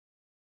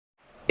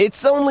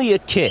It's only a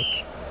kick,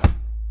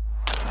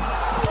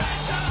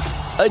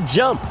 a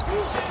jump,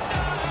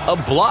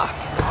 a block.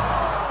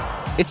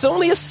 It's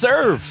only a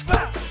serve.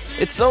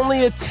 It's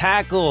only a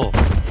tackle,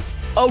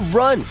 a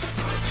run.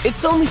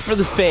 It's only for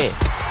the fans.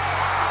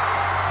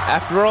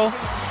 After all,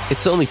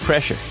 it's only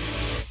pressure.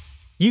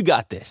 You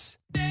got this.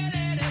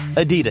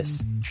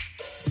 Adidas.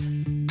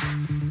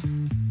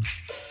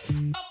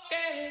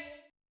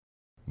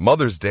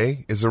 Mother's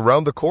Day is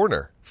around the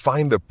corner.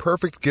 Find the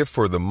perfect gift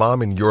for the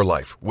mom in your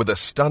life with a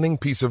stunning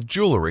piece of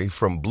jewelry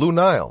from Blue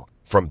Nile.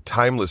 From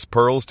timeless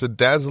pearls to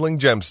dazzling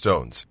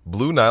gemstones,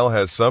 Blue Nile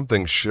has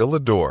something she'll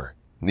adore.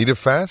 Need it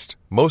fast?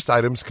 Most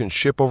items can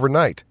ship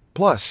overnight.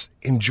 Plus,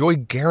 enjoy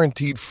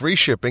guaranteed free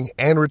shipping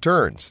and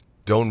returns.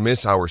 Don't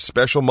miss our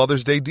special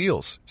Mother's Day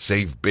deals.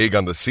 Save big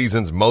on the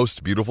season's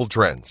most beautiful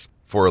trends.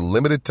 For a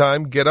limited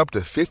time, get up to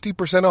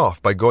 50% off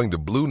by going to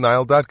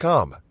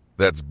BlueNile.com.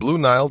 That's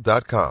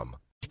BlueNile.com.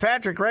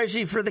 Patrick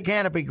Ricey for the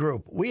Canopy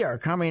Group. We are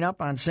coming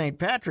up on St.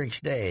 Patrick's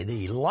Day,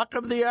 the Luck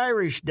of the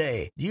Irish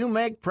Day. Do you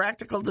make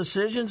practical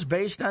decisions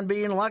based on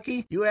being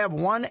lucky? You have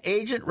one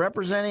agent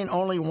representing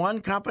only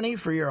one company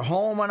for your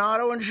home and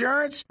auto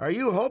insurance? Are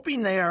you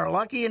hoping they are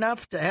lucky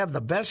enough to have the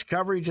best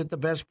coverage at the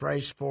best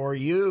price for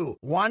you?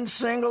 One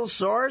single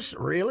source?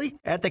 Really?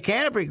 At the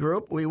Canopy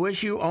Group, we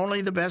wish you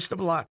only the best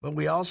of luck, but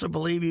we also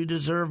believe you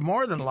deserve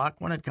more than luck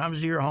when it comes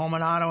to your home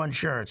and auto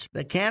insurance.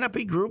 The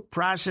Canopy Group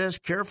process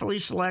carefully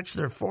selects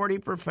their 40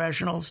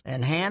 professionals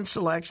and hand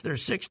selects their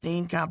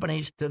 16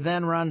 companies to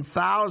then run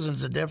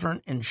thousands of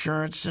different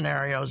insurance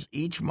scenarios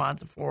each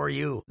month for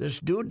you.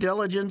 This due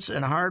diligence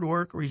and hard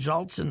work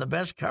results in the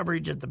best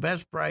coverage at the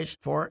best price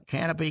for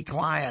Canopy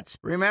clients.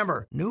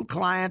 Remember, new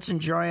clients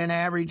enjoy an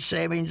average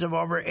savings of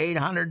over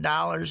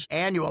 $800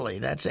 annually.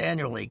 That's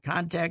annually.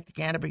 Contact the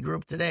Canopy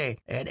Group today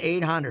at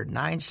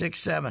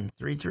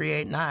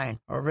 800-967-3389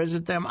 or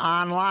visit them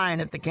online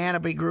at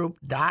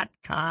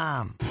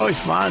thecanopygroup.com.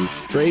 Always fun,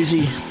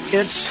 crazy.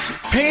 It's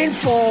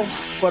painful,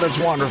 but it's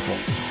wonderful.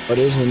 But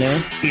isn't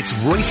it? It's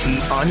Royce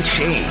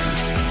Unchained.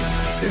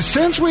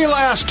 Since we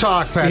last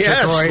talked, Patrick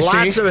Royce,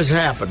 lots of has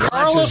happened.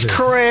 Carlos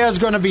Correa is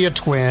going to be a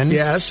twin.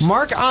 Yes.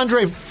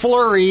 Marc-Andre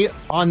Fleury,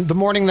 on the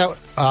morning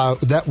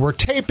that we're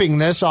taping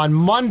this, on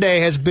Monday,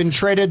 has been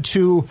traded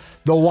to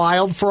the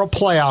Wild for a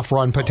playoff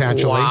run,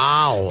 potentially.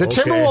 Wow. The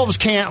Timberwolves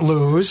can't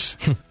lose.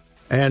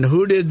 And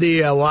who did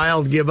the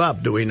Wild give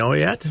up? Do we know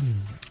yet?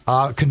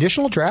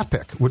 Conditional draft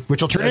pick,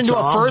 which will turn into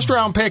a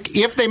first-round pick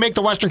if they make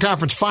the Western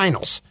Conference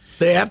Finals.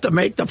 They have to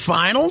make the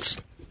finals?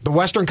 The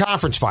Western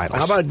Conference Finals.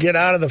 How about get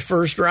out of the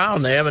first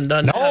round? They haven't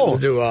done that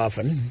too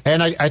often.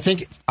 And I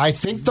think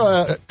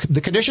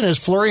the condition is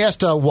Fleury has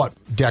to,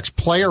 Dex,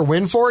 play or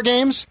win 4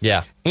 games?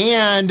 Yeah.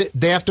 And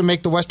they have to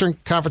make the Western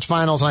Conference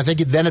Finals, and I think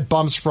then it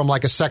bumps from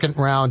like a second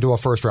round to a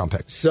first-round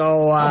pick.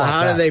 So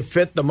how do they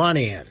fit the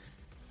money in?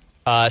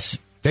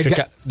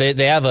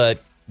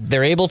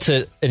 They're able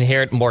to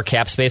inherit more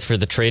cap space for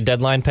the trade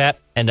deadline, Pat,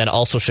 and then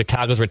also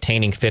Chicago's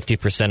retaining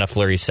 50% of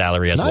Fleury's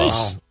salary as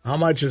well. How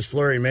much is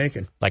Fleury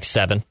making? Like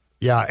 7.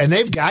 Yeah, and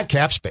they've got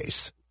cap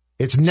space.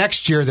 It's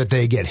next year that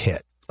they get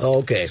hit.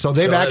 Okay. So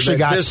they've actually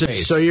got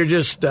space. So you're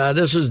just,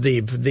 this is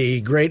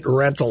the great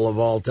rental of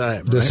all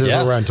time, right? This is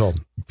a rental.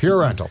 Pure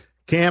rental.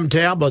 Cam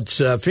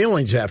Talbot's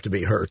feelings have to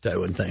be hurt, I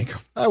would think.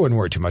 I wouldn't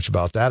worry too much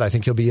about that. I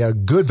think he'll be a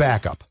good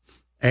backup.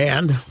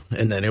 And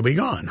then he'll be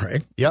gone,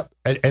 right? Yep.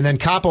 And then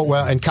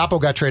Capo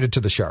got traded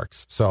to the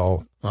Sharks.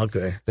 So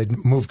they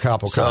moved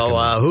Capo.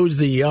 So who's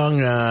the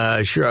young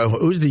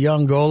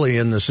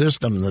goalie in the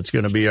system that's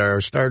going to be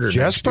our starter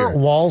Jesper next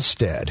year?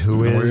 Wallstead,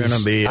 who is going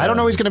to be. I don't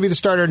know he's going to be the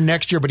starter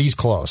next year, but he's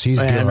close. He's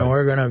and good.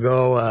 We're going to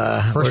go.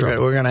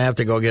 We're going to have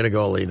to go get a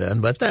goalie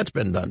then, but that's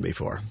been done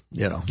before.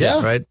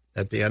 Right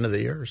at the end of the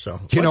year or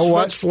so.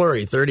 What's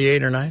Fleury,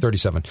 38 or 9?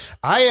 37.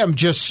 I am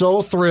just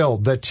so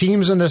thrilled that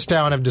teams in this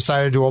town have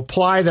decided to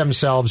apply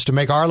themselves to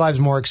make our lives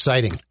more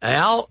exciting.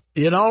 Al,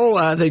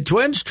 the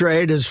Twins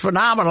trade is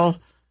phenomenal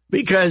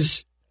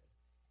because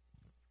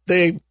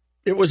it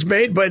was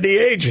made by the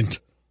agent.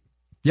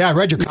 Yeah, I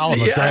read your column.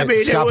 I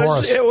mean,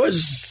 it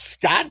was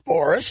Scott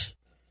Boras.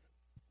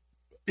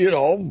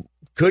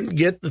 Couldn't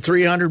get the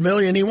 $300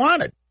 million he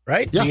wanted.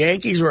 Right? Yeah. The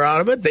Yankees were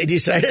out of it. They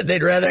decided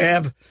they'd rather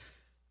have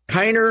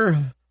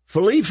Kiner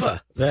Falefa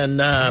than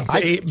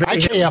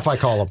IKF, I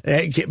call him.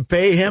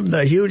 Pay him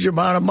the huge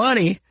amount of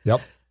money. Yep.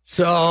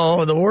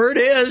 So the word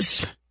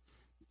is,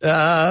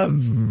 the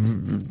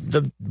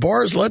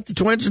Boras let the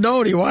Twins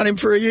know. Do you want him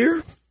for a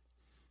year?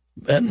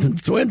 And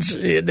the Twins,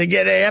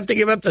 they have to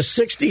give up the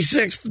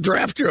 66th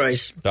draft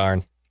choice.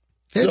 Darn.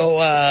 So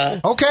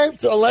okay.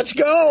 So let's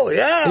go.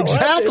 Yeah,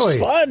 exactly.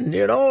 It's fun.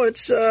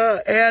 It's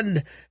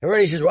and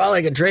everybody says, well,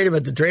 they can trade him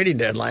at the trading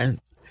deadline.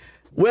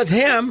 With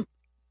him,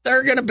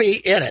 they're going to be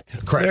in it.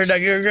 Correct.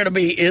 They're going to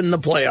be in the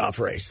playoff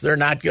race. They're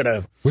not going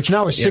to. Which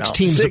now is 6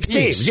 teams. 6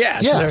 teams,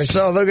 yes.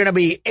 So they're going to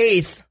be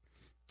 8th,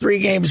 3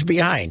 games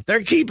behind.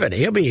 They're keeping it.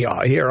 He'll be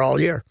here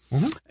all year.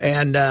 Mm-hmm.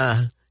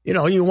 And,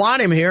 you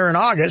want him here in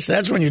August.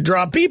 That's when you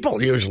draw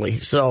people usually.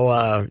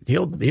 So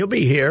he'll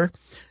be here.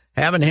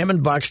 Having him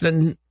and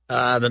Buxton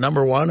the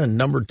number 1 and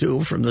number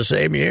 2 from the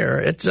same year.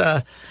 It's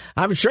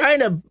I'm trying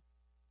to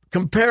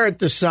compare it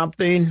to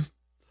something,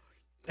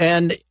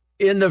 and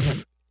in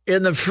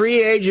the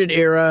free agent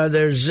era,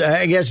 there's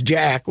I guess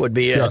Jack would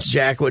be it. Yes.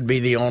 Jack would be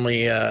the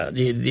only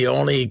the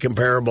only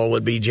comparable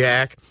would be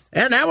Jack,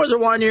 and that was a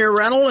 1-year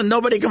rental, and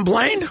nobody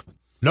complained.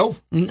 Nope.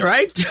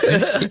 Right?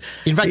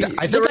 In fact,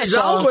 I think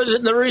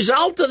the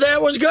result of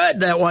that was good,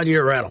 that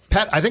 1-year rental.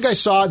 Pat, I think I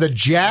saw that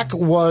Jack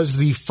was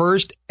the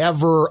first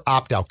ever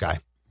opt-out guy.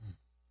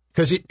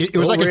 Because it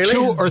was really? a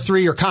 2 or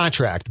 3 year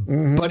contract,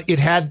 but it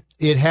had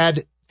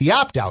the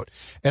opt-out.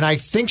 And I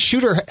think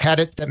Shooter had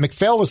it that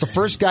McPhail was the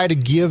first guy to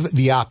give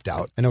the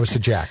opt-out, and it was to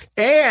Jack.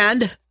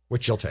 And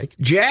which you'll take.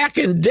 Jack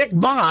and Dick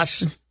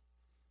Moss,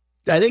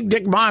 I think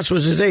Dick Moss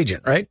was his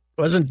agent, right?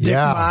 Wasn't Dick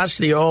Moss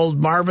the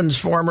old Marvin's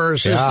former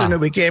assistant who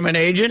became an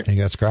agent? I think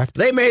that's correct.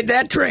 They made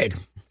that trade.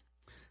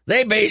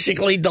 They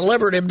basically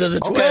delivered him to the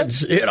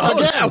Twins. You know,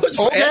 that was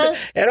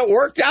and it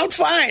worked out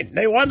fine.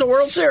 They won the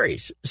World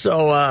Series.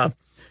 So,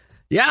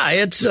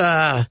 it's.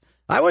 I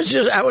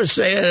was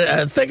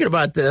saying, thinking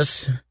about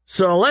this.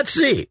 So let's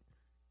see.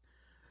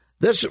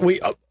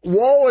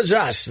 Woe is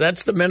us.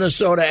 That's the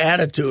Minnesota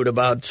attitude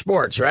about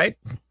sports, right?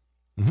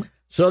 Mm-hmm.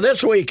 So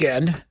this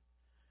weekend,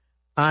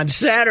 on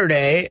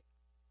Saturday,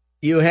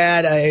 you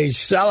had a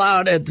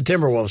sellout at the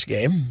Timberwolves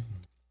game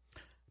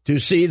to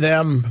see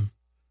them,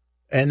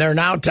 and they're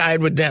now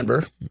tied with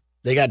Denver.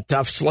 They got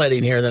tough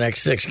sledding here the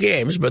next 6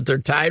 games, but they're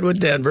tied with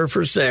Denver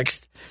for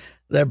 6th.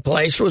 Their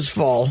place was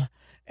full,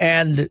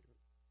 and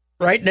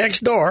right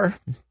next door,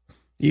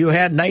 you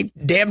had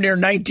damn near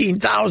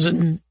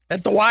 19,000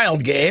 at the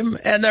Wild game,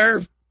 and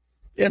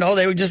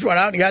they just went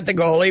out and got the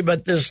goalie,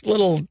 but this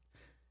little,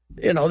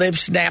 they'd already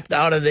snapped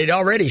out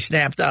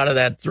of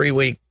that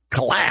 3-week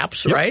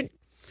collapse, right?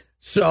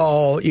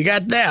 So you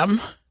got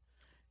them,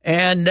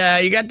 and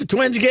you got the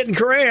Twins getting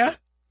Correa,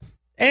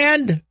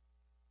 and,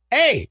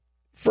 hey,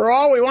 for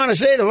all we want to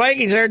say the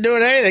Vikings aren't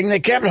doing anything,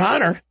 they kept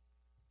Hunter.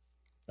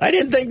 I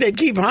didn't think they'd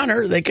keep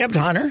Hunter. They kept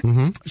Hunter.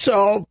 Mm-hmm.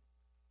 So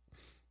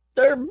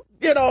they're,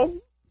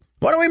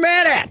 what are we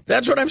mad at?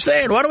 That's what I'm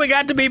saying. What do we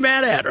got to be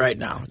mad at right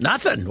now?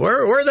 Nothing.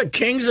 We're the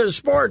kings of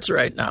sports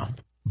right now.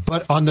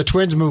 But on the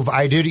Twins move,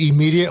 I did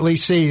immediately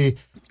see,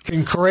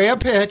 can Correa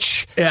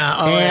pitch?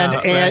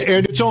 Yeah.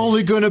 And it's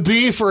only going to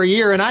be for a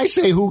year. And I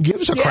say, who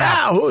gives a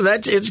crap? Yeah,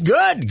 it's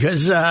good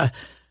because, the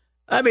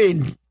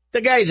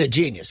guy's a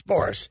genius,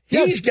 Boris.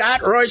 He's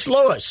got Royce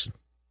Lewis.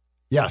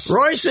 Yes.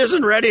 Royce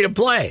isn't ready to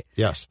play.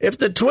 Yes. If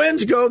the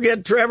Twins go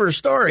get Trevor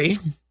Story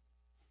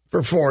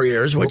for 4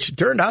 years, which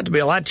turned out to be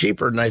a lot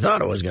cheaper than I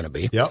thought it was going to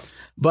be. Yep.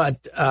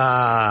 But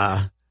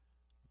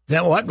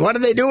then what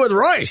did they do with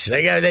Royce?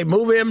 They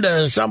move him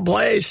to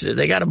someplace.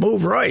 They got to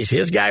move Royce,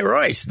 his guy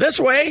Royce. This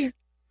way,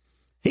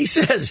 he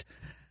says,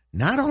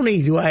 not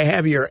only do I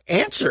have your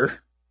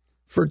answer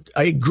for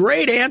a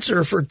great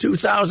answer for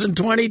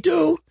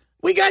 2022,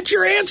 we got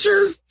your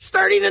answer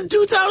starting in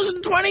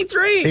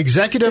 2023.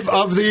 Executive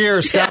of the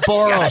Year, Scott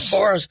Boras.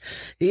 Scott Boras.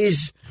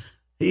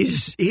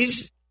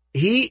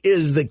 He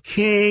is the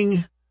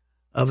king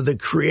of the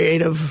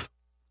creative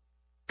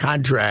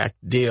contract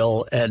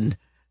deal. And,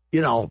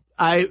 when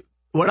I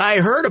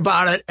heard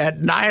about it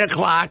at 9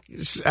 o'clock,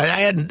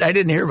 I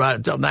didn't hear about it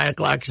until 9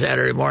 o'clock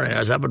Saturday morning. I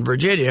was up in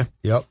Virginia.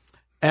 Yep.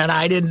 And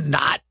I did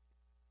not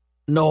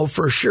know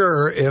for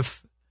sure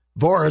if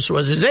Boras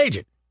was his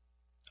agent.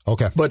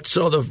 Okay. But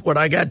when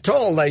I got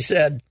told, I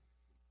said,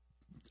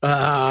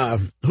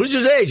 who's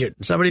his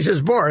agent? Somebody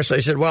says Boris.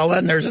 I said, well,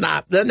 then there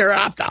are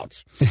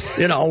opt-outs.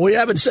 We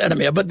haven't sent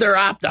him yet, but they're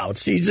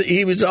opt-outs.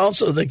 He was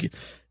also the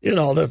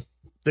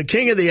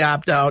king of the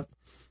opt-out,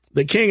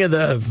 the king of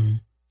the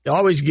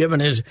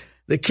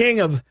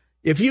king of,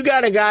 if you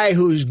got a guy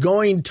who's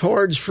going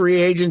towards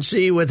free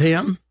agency with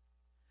him,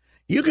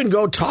 you can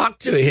go talk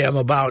to him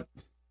about,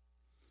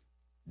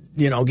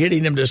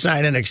 getting him to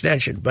sign an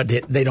extension, but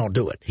they don't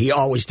do it. He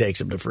always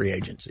takes him to free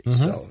agency.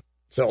 Mm-hmm.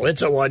 So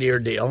it's a 1-year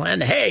deal.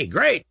 And, hey,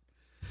 great.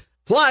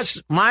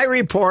 Plus, my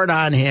report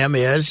on him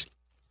is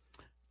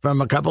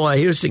from a couple of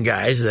Houston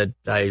guys that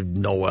I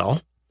know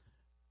well.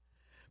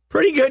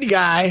 Pretty good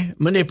guy,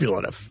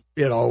 manipulative,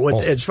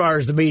 as far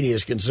as the media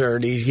is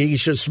concerned.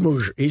 He's a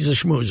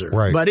schmoozer.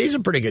 Right. But he's a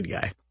pretty good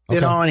guy.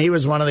 Okay. And he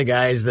was one of the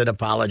guys that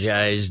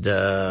apologized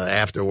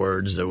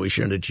afterwards that we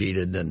shouldn't have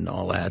cheated and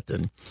all that.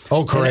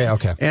 Correa,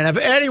 okay. And if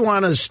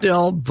anyone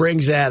still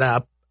brings that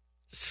up,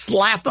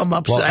 slap them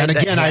upside the head. And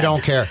again, I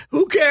don't care.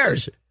 Who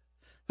cares?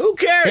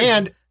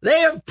 And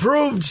they have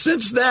proved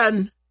since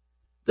then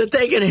that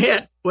they can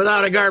hit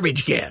without a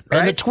garbage can. Right?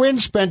 And the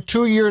Twins spent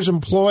 2 years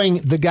employing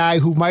the guy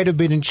who might have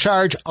been in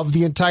charge of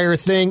the entire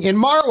thing in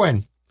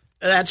Marwin.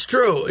 That's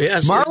true.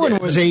 Yes,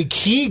 Marwin was a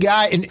key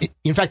guy.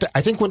 In fact,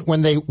 I think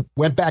when they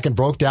went back and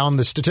broke down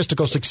the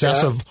statistical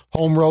success of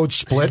home road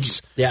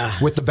splits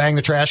with the bang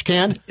the trash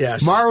can,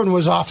 Marwin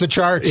was off the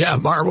charts. Yeah,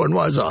 Marwin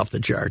was off the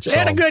charts.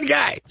 And a good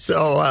guy.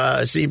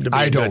 So seemed to be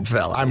a good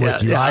fella. I'm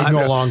with you. I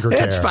no longer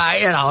care. It's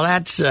fine.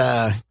 That's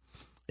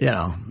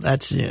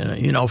That's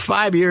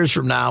 5 years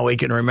from now we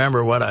can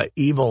remember what a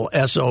evil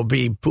SOB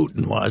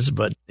Putin was,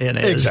 but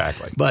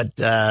exactly. But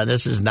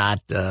this is not.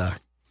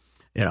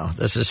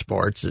 This is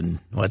sports, and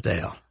what the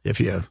hell? If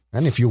you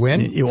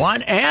win, you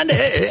won, and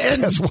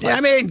guess what?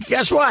 I mean,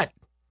 guess what?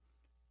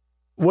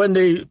 When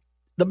the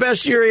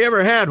best year he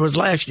ever had was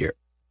last year.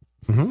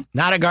 Mm-hmm.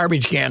 Not a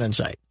garbage can in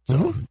sight.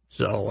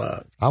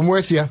 So I'm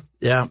with you.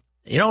 Yeah,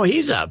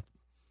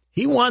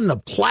 he won the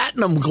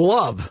Platinum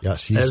Glove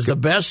as the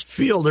best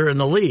fielder in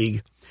the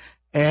league,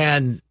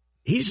 and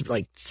he's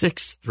like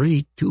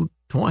 6'3",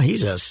 220.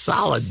 He's a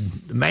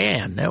solid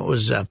man. That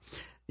was,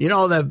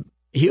 the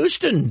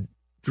Houston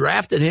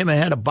drafted him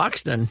ahead of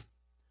Buxton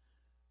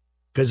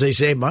because they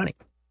saved money.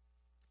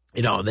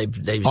 They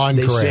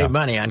saved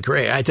money on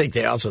Correa. I think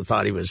they also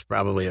thought he was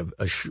probably a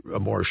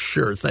more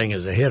sure thing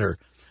as a hitter,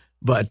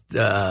 but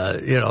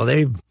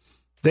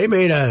they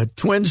made a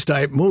Twins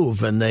type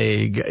move, and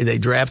they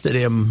drafted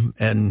him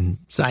and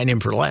signed him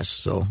for less.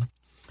 So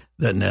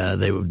then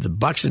the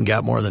Buxton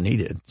got more than he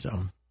did.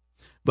 So,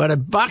 but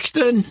at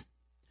Buxton,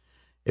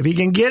 if he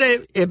can get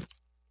it,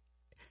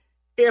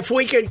 if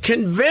we can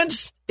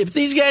convince, if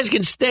these guys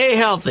can stay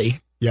healthy,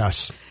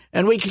 yes,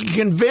 and we can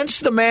convince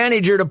the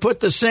manager to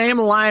put the same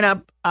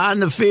lineup on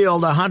the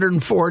field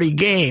 140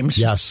 games,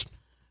 yes,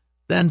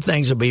 then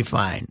things will be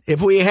fine.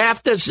 If we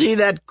have to see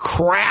that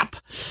crap,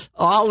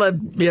 all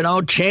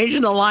the,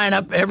 changing the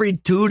lineup every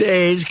 2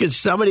 days because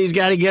somebody's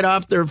got to get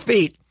off their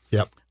feet.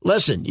 Yep.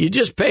 Listen, you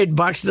just paid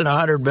Buxton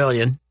 $100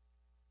 million.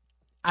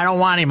 I don't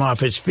want him off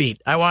his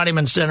feet. I want him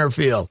in center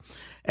field.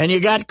 And you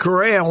got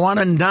Correa one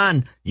and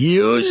done.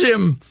 Use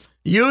him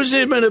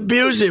and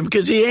abuse him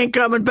because he ain't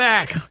coming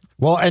back.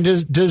 Well, and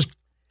does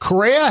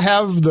Correa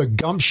have the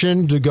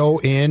gumption to go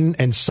in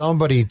and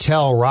somebody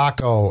tell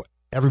Rocco,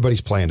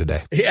 everybody's playing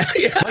today? Yeah.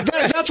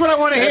 That's what I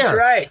want to hear. That's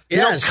right.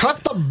 Yes.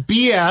 Cut the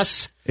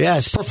BS.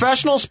 Yes.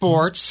 Professional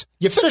sports.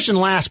 You finish in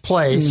last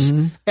place.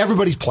 Mm-hmm.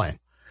 Everybody's playing.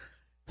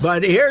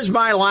 But here's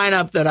my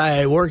lineup that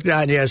I worked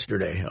on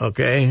yesterday,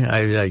 okay?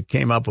 I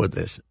came up with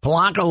this.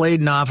 Polanco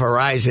leading off,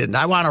 Arise hitting.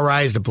 I want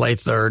Arise to play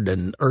third,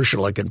 and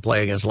Urshela can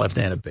play against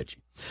left-handed pitching.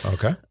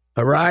 Okay.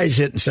 Arise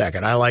hitting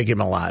second. I like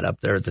him a lot up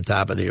there at the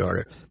top of the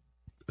order.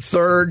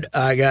 Third,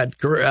 I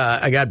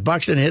got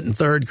Buxton hitting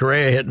third,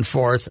 Correa hitting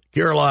fourth,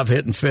 Kirilloff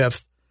hitting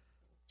fifth,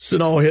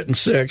 Sano hitting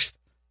sixth,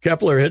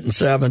 Kepler hitting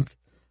seventh.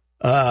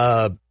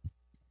 Brent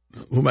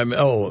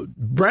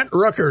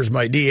Rooker's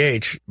my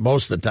DH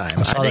most of the time.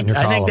 I think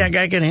that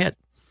guy can hit.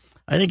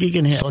 I think he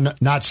can hit. So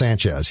not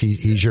Sanchez.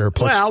 He's your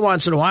place. Well,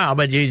 once in a while,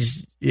 but he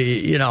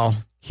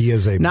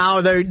is a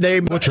now they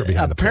butcher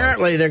behind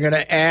apparently they're going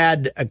to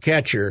add a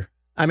catcher.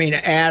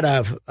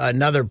 Add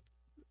another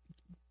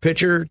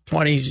pitcher.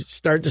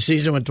 Start the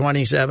season with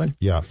 27.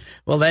 Yeah.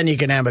 Well, then you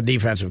can have a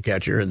defensive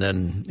catcher, and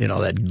then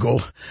that go.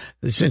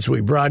 Since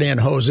we brought in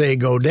Jose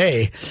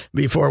Godet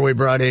before we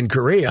brought in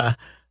Correa,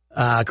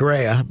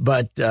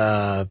 but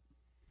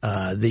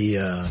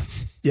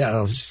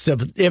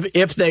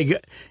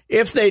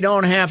if they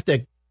don't have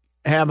to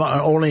have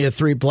only a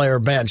 3-player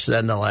bench,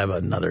 then they'll have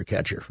another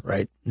catcher,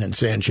 right? And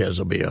Sanchez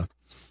will be a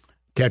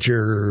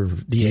catcher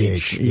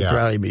DH. He'd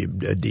probably be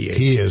a DH.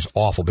 He is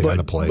awful behind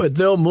the plate. But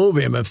they'll move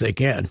him if they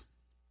can.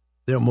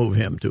 They'll move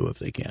him too if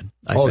they can.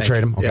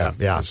 Trade him? Okay.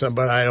 Yeah.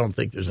 But I don't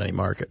think there's any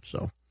market.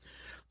 So,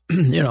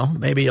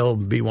 maybe it'll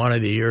be one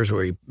of the years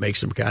where he makes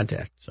some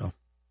contact. So,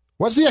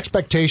 what's the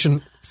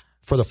expectation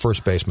for the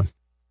first baseman,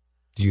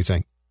 do you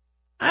think?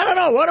 I don't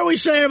know. What are we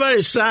saying about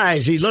his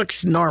size? He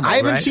looks normal. I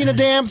haven't seen a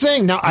damn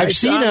thing. Now, I've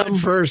seen him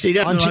first. He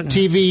on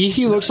TV.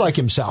 He looks like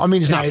himself.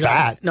 He's not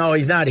fat. No,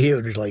 he's not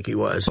huge like he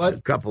was a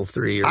couple,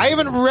 3 years ago. I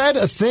haven't read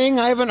a thing.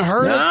 I haven't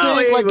heard a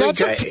thing. That's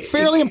a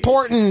fairly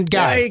important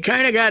guy. Yeah, he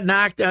kind of got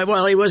knocked out.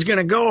 Well, he was going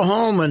to go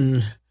home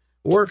and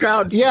work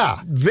out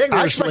vigorously.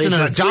 I expected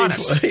an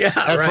Adonis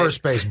at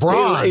first base.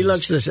 Bronze. He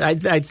looks this. I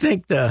don't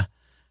think the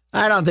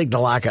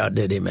lockout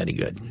did him any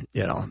good,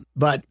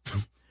 But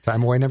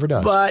time away never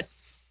does. But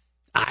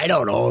I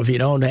don't know if you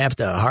don't have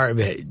to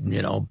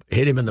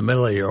hit him in the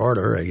middle of your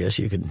order. I guess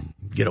you can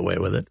get away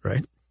with it,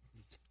 right?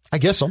 I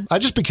guess so.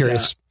 I'd just be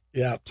curious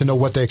to know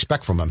what they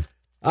expect from him.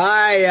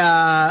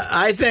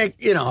 I think,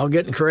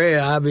 getting Correa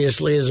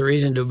obviously is a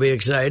reason to be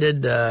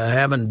excited.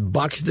 Having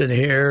Buxton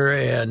here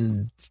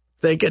and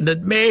thinking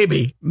that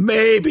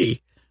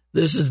maybe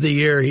this is the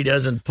year he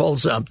doesn't pull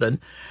something.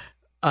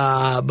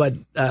 But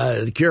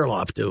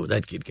Kirilloff, too,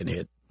 that kid can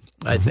hit.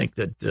 I think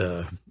that,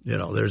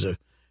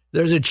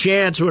 there's a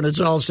chance when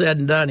it's all said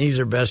and done, he's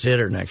their best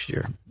hitter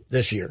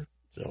this year.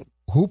 So,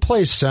 who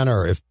plays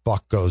center if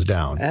Buck goes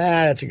down?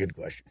 That's a good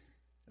question.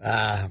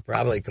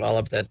 Probably call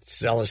up that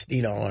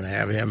Celestino and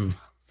have him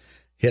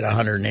hit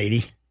 180.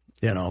 He's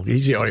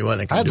the only one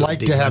that can I'd like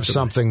to have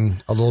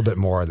something a little bit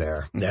more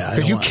there. Yeah,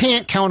 because you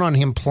can't count on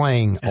him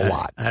playing a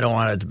lot. I don't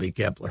want it to be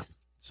Kepler.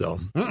 So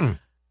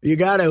you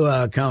got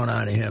to count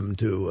on him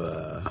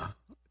to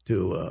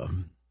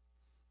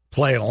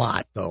play a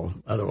lot, though.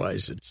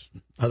 Otherwise,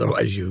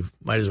 you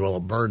might as well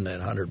have burned that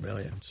 $100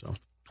 million. So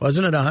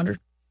wasn't it 100?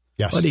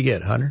 Yes. What did he get?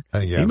 100? I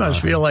think he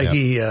must feel like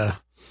he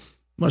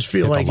Must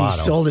feel like he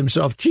sold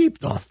himself cheap,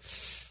 though,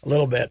 a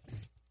little bit.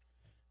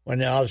 When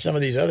now some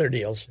of these other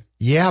deals.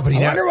 Yeah, but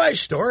I wonder why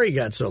Story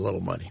got so little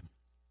money.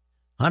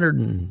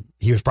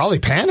 He was probably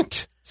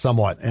panicked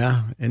somewhat.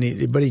 Yeah,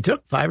 but he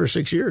took 5 or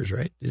 6 years,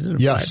 right? Isn't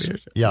it yes. 5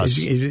 years? Yes.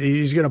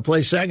 He's going to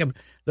play second.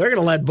 They're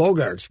going to let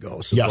Bogaerts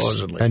go,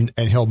 supposedly. Yes,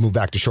 and he'll move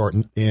back to short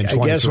in 23.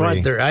 Guess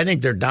what? I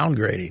think they're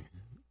downgrading.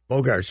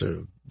 Bogaerts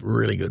a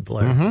really good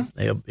player.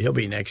 Mm-hmm. He'll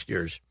be next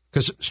year's.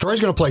 Because Story's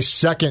going to play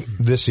second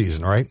this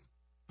season, right?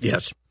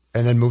 Yes.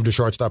 And then move to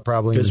shortstop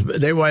probably. Because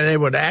they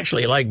would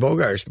actually like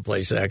Bogaerts to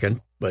play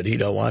second, but he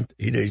don't want.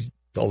 He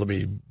told them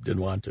he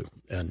didn't want to,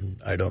 and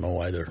I don't know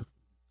why they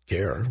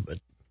care, but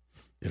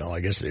I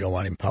guess they don't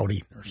want him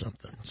pouting or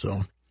something.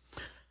 So,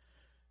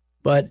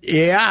 but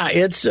yeah,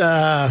 it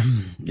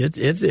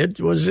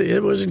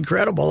was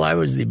incredible. I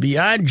was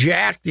beyond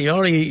Jack.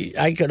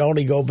 I could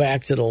only go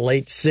back to the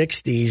late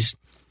 '60s.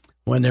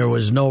 When there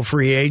was no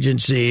free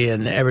agency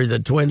and the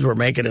Twins were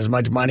making as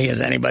much money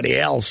as anybody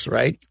else,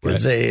 right?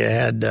 Because they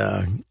had,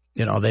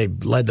 they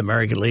led the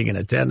American League in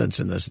attendance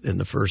in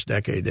the first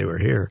decade they were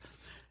here.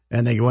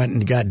 And they went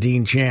and got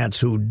Dean Chance,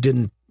 who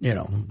didn't,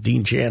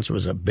 Dean Chance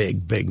was a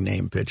big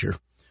name pitcher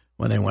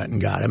when they went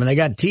and got him. And they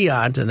got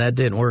Tiant, and that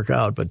didn't work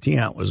out, but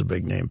Tiant was a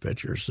big name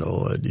pitcher.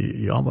 So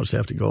you almost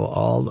have to go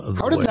all the way.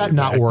 How did that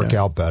not work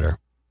out better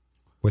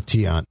with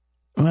Tiant?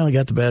 Well, he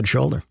got the bad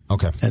shoulder.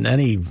 Okay. And then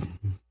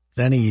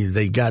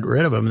they got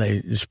rid of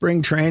him.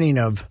 Spring training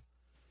of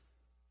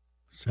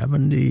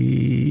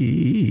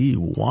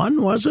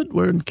 71, was it,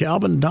 when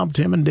Calvin dumped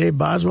him and Dave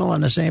Boswell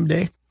on the same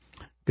day?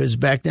 Because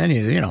back then,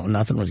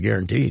 nothing was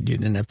guaranteed. You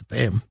didn't have to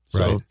pay him.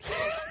 Right.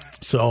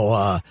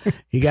 So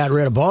he got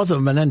rid of both of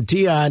them. And then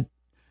Tiant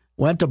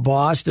went to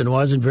Boston,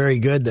 wasn't very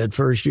good that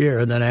first year.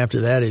 And then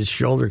after that, his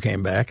shoulder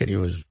came back, and he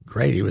was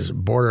great. He was a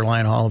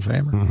borderline Hall of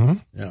Famer. Mm-hmm.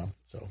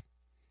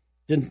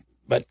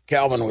 But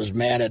Calvin was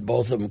mad at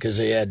both of them because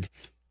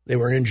they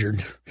were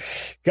injured.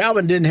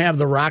 Calvin didn't have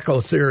the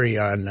Rocco theory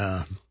on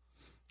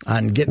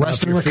getting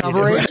rest and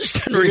recovery.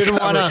 Rest and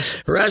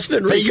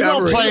recovery. You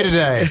don't play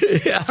today.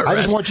 I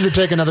just want you to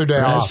take another day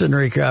off. Rest and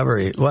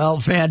recovery. Well,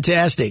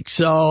 fantastic.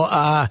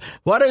 So,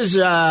 what is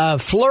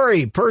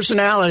Fleury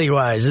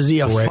personality-wise? Is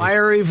he a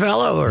fiery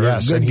fellow or a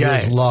good guy?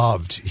 He is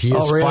loved. He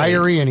is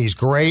fiery and he's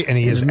great and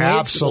he is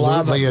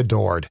absolutely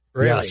adored.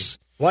 Really? Yes.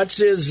 What's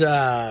his,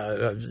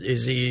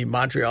 is he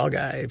Montreal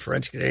guy,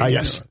 French Canadian?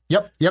 Yes.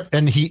 Yep.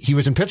 And he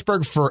was in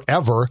Pittsburgh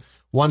forever,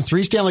 won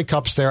 3 Stanley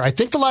Cups there. I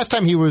think the last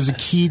time he was a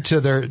key to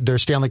their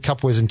Stanley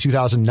Cup was in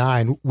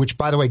 2009, which,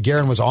 by the way,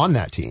 Guerin was on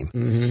that team.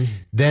 Mm-hmm.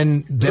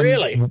 Then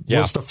really?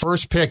 Was the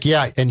first pick,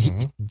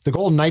 and the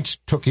Golden Knights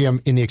took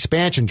him in the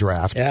expansion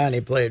draft. Yeah, and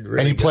he played really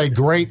And he played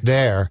great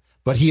there,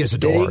 but he is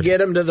adored. Did he get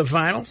him to the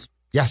finals?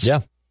 Yes. Yeah.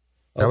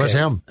 That was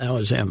him. That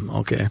was him,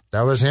 okay.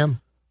 That was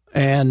him.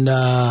 And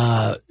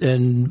there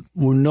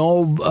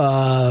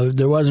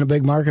wasn't a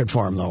big market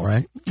for him, though,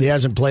 right? He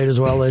hasn't played as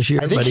well this year,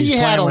 but he's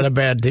playing with a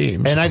bad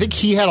team. And I think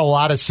he had a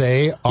lot of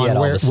say on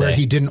where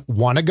he didn't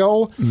want to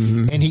go.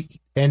 Mm-hmm.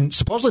 And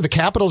supposedly the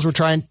Capitals were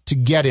trying to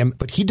get him,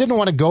 but he didn't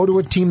want to go to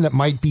a team that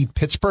might beat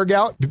Pittsburgh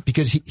out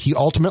because he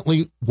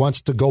ultimately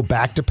wants to go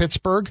back to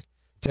Pittsburgh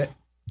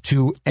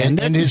to end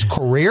his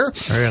career.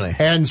 Really?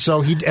 And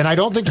so I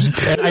don't think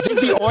I think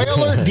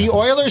the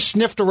Oilers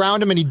sniffed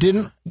around him,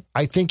 and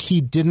I think he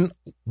didn't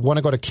want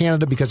to go to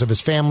Canada because of his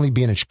family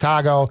being in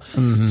Chicago.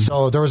 Mm-hmm.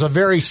 So there was a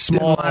very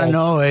small. I don't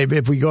know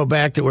if we go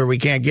back to where we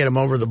can't get him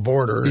over the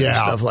border and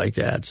stuff like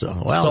that. So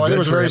it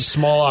was a very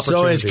small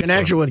opportunity. So his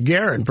connection with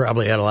Guerin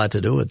probably had a lot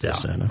to do with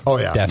this. Yeah. Oh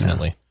yeah,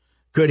 definitely.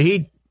 Yeah.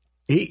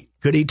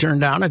 Could he turn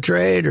down a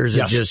trade, or is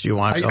it just you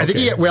want? I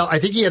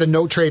think he had a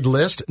no trade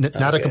list,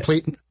 not a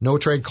complete no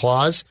trade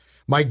clause.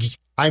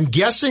 I'm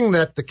guessing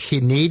that the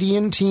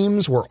Canadian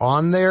teams were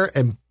on there,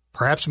 and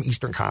perhaps some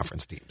Eastern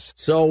Conference teams.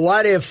 So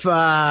what if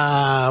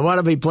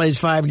he plays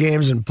 5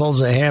 games and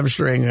pulls a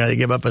hamstring? They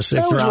give up a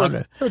 6th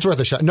round. It's worth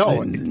a shot.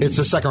 No, it's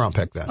a 2nd round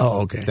pick then.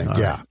 Oh, okay.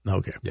 Yeah. Right.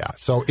 Okay. Yeah.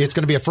 So it's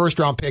going to be a 1st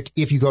round pick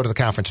if you go to the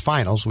conference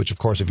finals, which of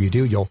course if you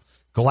do, you'll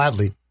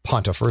gladly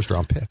punt a 1st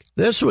round pick.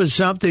 This was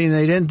something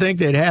they didn't think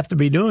they'd have to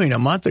be doing a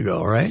month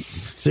ago, right?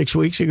 6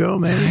 weeks ago,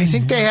 maybe? I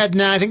think they had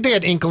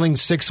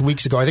inklings 6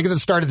 weeks ago. I think at the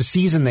start of the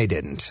season they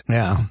didn't.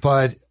 Yeah.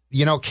 But,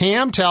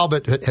 Cam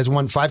Talbot has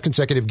won 5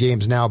 consecutive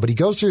games now, but he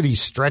goes through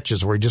these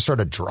stretches where he just sort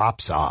of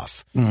drops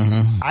off.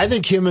 Mm-hmm. I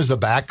think him as the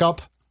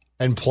backup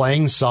and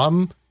playing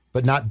some,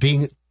 but not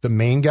being the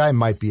main guy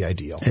might be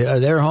ideal. Yeah,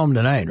 they're home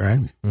tonight, right?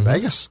 Mm-hmm.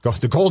 Vegas.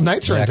 The Golden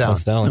Knights are in town.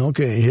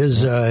 Okay,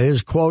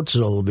 his quotes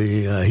will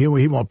be.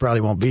 He probably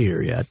won't be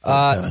here yet.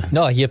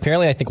 No, he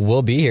apparently I think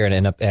will be here,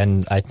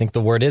 and I think the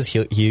word is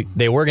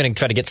they were going to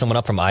try to get someone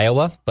up from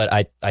Iowa,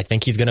 but I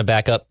think he's going to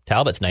back up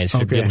Talbot tonight. He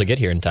should be able to get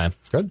here in time.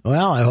 Good.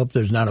 Well, I hope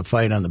there's not a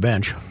fight on the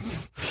bench.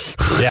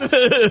 Yeah,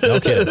 no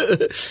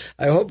kidding.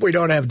 I hope we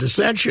don't have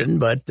dissension,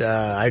 but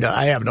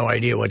I have no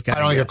idea what kind.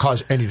 I don't think it'll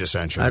cause any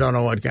dissension. I don't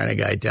know what kind of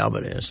guy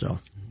Talbot is. So.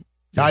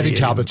 I think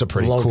Talbot's a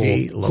pretty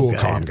cool,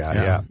 calm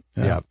guy.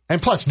 Yeah. And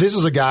plus, this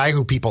is a guy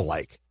who people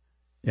like.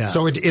 Yeah.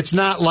 So it's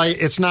not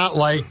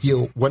like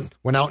you went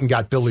out and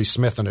got Billy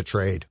Smith in a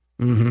trade,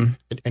 and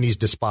he's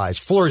despised.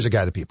 Fleury's a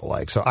guy that people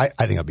like, so I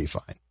think he'll be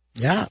fine.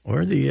 Yeah,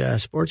 we're the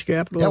sports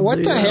capital. Yeah,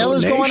 what the hell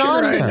is going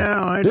on right here?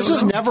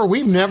 Now?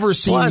 We've never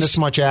seen this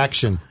much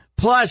action.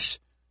 Plus,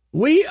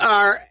 we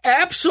are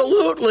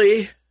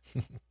absolutely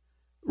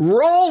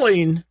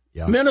rolling.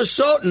 Yeah.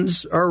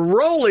 Minnesotans are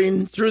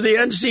rolling through the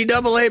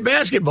NCAA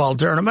basketball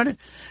tournament,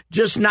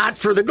 just not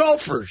for the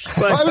Gophers.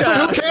 But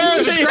who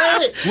cares? It's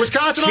great.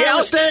 Wisconsin,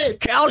 Iowa State.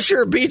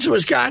 Kalsher beats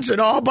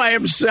Wisconsin all by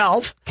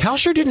himself.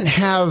 Kalsher didn't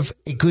have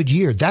a good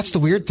year. That's the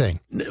weird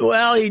thing.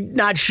 Well,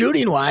 not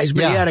shooting-wise,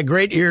 but he had a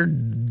great year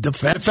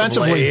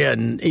defensively.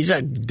 And he's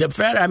a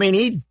defender. I mean,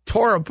 he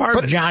tore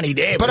apart Johnny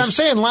Davis. But I'm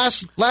saying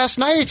last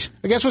night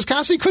against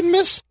Wisconsin, he couldn't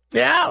miss.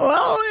 Yeah,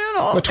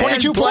 well, But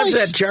 22 plus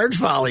points. That charge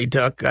foul he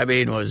took,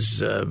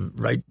 was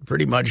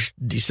pretty much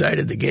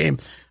decided the game.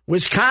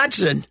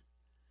 Wisconsin,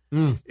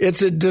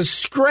 it's a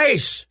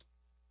disgrace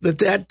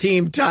that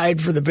team tied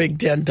for the Big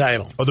Ten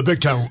title. Oh, the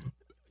Big Ten.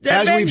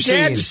 That Big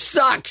Ten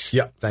sucks.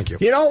 Yeah, thank you.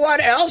 You know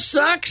what else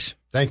sucks?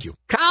 Thank you.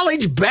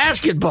 College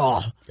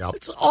basketball. Yep.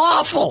 It's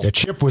awful. Yeah,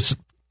 Chip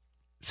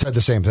said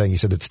the same thing. He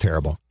said it's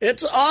terrible.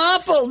 It's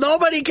awful.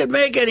 Nobody can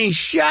make any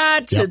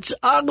shots. Yep. It's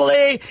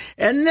ugly.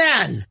 And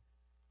then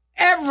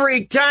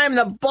every time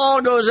the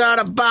ball goes out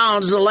of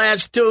bounds the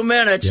last 2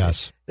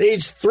 minutes,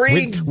 these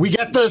three... We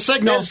get the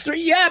signal.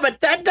 Yeah,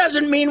 but that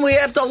doesn't mean we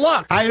have to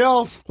look. I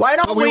know. Why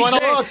don't we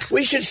say look?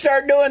 We should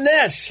start doing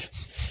this?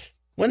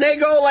 When they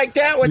go like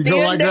that with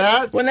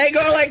when they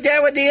go like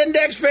that with the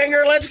index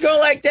finger, let's go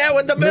like that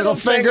with the middle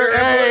finger.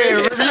 Hey,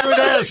 review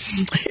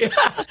this.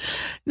 Yeah.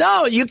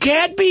 No, you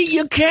can't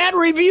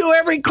review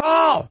every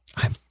call.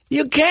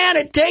 You can't.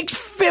 It takes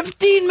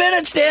 15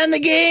 minutes to end the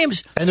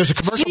games. And there's a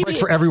commercial break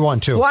for everyone,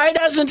 too. Why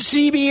doesn't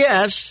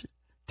CBS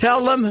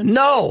tell them,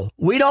 no,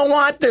 we don't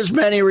want this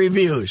many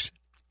reviews?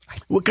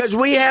 Because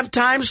we have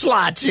time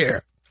slots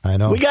here. I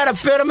know. We got to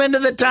fit them into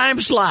the time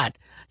slot.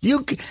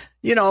 You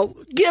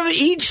give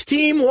each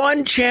team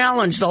one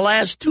challenge the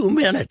last 2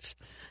 minutes.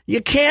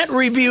 You can't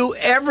review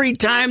every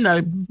time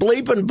the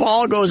bleeping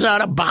ball goes out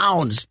of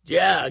bounds.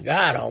 Yeah,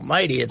 God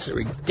almighty, it's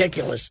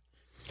ridiculous.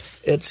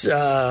 It's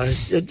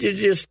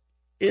just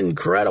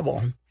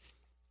incredible.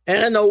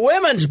 And in the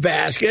women's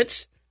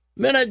baskets,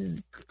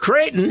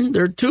 Creighton,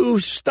 their two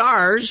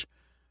stars,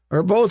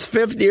 are both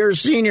fifth-year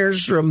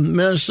seniors from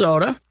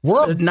Minnesota.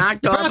 We're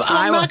knocked off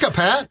Iowa. Mecca,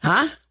 Pat.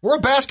 Huh? We're a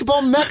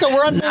basketball mecca.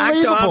 We're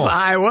unbelievable. Knocked off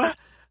Iowa.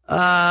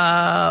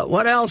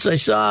 What else I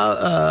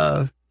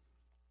saw?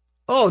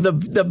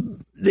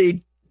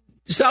 The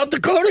South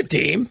Dakota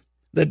team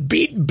that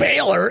beat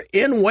Baylor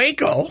in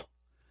Waco.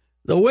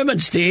 The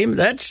women's team,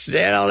 they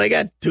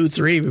got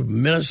 2-3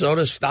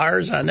 Minnesota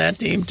stars on that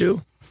team,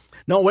 too.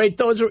 No, wait,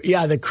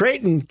 the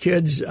Creighton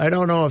kids, I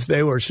don't know if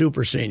they were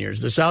super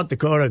seniors. The South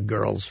Dakota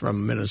girls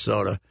from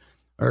Minnesota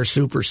are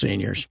super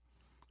seniors.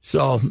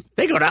 So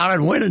they go down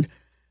and win. And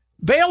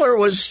Baylor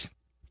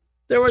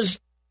there was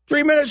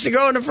 3 minutes to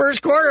go in the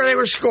first quarter. They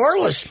were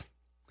scoreless.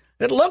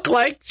 It looked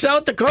like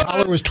South Dakota.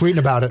 Collar was tweeting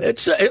about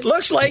it. It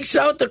looks like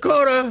South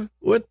Dakota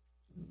with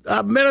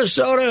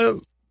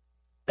Minnesota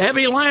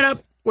heavy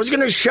lineup was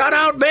going to shut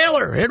out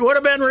Baylor. It would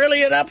have been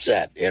really an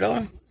upset,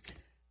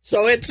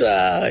 So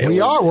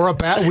we're a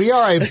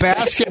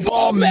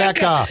basketball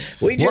mecca.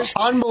 We're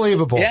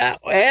unbelievable. Yeah,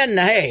 and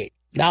hey,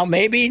 now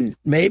maybe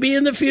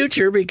in the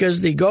future, because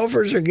the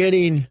Gophers are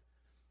getting,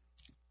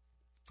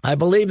 I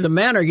believe the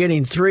men are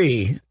getting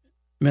 3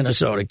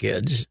 Minnesota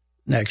kids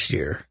next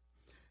year,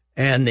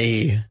 and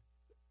the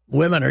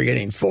women are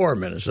getting 4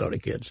 Minnesota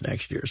kids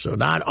next year. So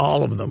not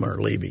all of them are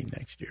leaving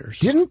next year.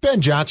 So. Didn't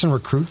Ben Johnson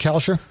recruit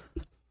Kalsher?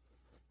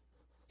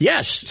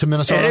 Yes. To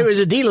Minnesota? And it was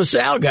a De La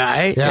Salle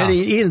guy. Yeah. And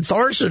he and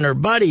Thorson are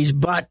buddies,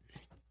 but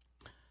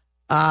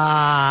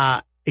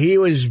he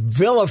was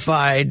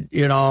vilified,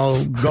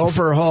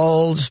 Gopher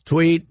holes,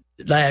 tweet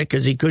that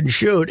because he couldn't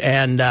shoot.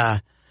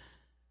 And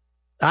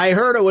I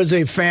heard it was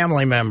a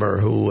family member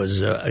who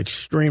was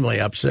extremely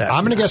upset.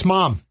 I'm going to guess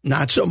mom.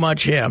 Not so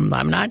much him.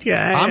 I'm going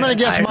to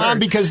guess mom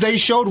because they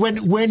showed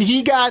when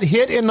he got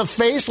hit in the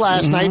face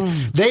last night,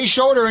 they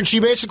showed her and she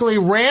basically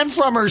ran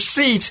from her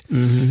seat.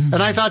 Mm-hmm.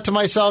 And I thought to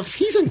myself,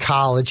 he's in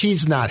college.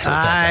 He's not hurt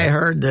that bad. I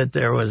heard that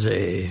there was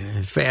a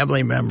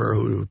family member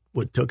who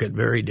took it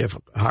very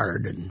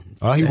hard.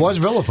 He was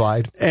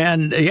vilified.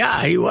 And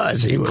yeah, he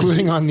was.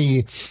 Including on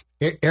the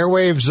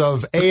airwaves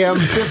of AM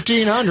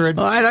 1500.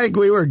 Well, I think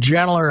we were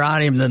gentler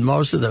on him than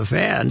most of the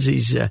fans.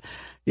 He's,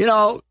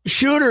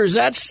 shooters,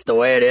 that's the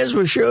way it is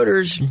with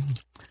shooters.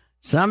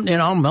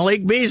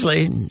 Malik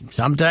Beasley,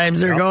 sometimes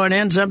they're going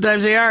in,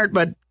 sometimes they aren't.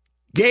 But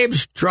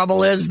Gabe's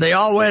trouble is they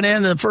all went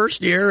in the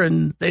first year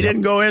and they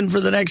didn't go in for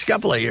the next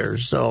couple of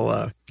years.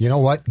 So, you know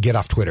what? Get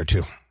off Twitter,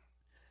 too.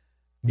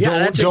 Yeah,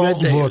 that's a good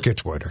thing. Don't look at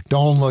Twitter.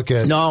 Don't look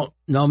at... No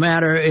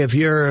matter if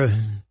you're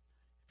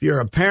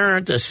a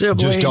parent, a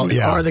sibling,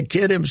 or the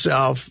kid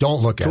himself.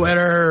 Don't look at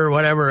Twitter or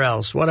whatever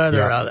else. What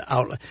other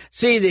outlet?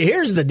 See,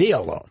 here's the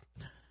deal, though.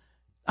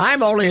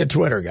 I'm only a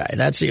Twitter guy.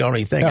 That's the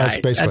only thing.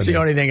 That's the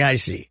only thing I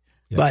see.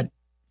 Yeah. But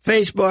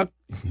Facebook.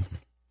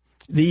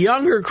 The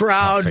younger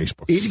crowd,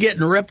 he's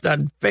getting ripped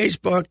on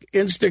Facebook,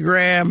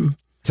 Instagram,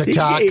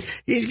 TikTok.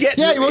 He's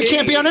getting. Yeah, he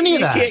can't be on any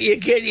of that.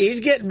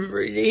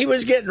 He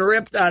was getting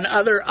ripped on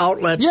other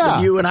outlets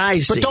that you and I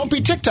see. But don't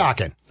be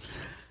TikToking.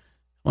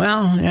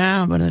 Well,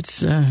 yeah, but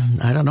it's,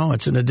 I don't know,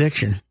 it's an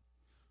addiction.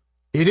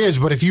 It is,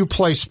 but if you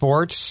play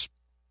sports,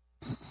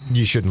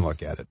 you shouldn't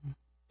look at it.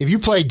 If you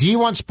play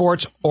D1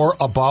 sports or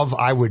above,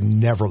 I would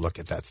never look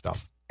at that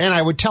stuff. And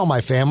I would tell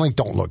my family,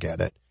 don't look at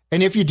it.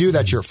 And if you do,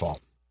 that's your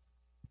fault.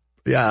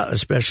 Yeah,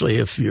 especially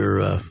if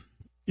you're,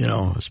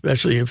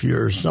 especially if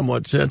you're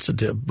somewhat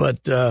sensitive. But,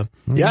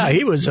 yeah,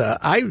 he was,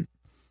 I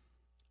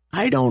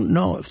don't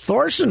know.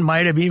 Thorson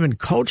might have even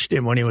coached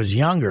him when he was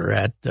younger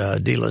at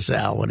De La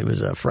Salle, when he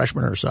was a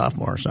freshman or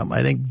sophomore or something.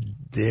 I think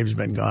Dave's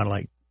been gone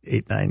like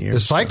 8-9 years. The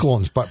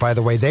Cyclones, but by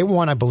the way, they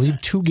won, I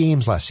believe, 2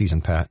 games last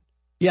season, Pat.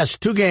 Yes,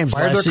 2 games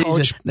last season.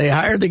 Coach, they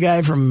hired the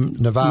guy from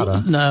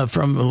Nevada,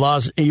 from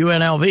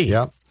UNLV.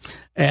 Yep.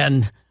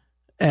 And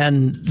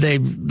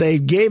they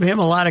gave him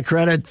a lot of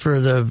credit for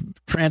the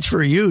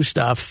transfer U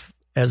stuff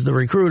as the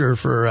recruiter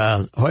for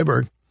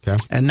Hoiberg. Okay.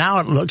 And now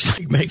it looks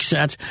like it makes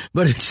sense,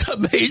 but it's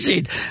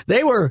amazing.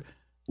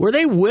 Were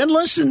they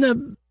winless in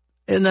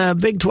the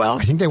Big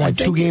 12? I think they won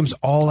 2 games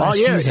all last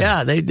season.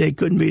 Yeah, they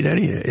couldn't beat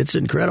any. It's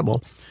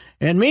incredible.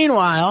 And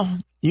meanwhile,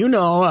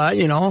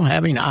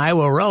 having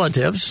Iowa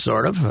relatives,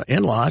 sort of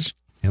in-laws.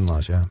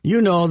 In-laws, yeah.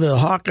 The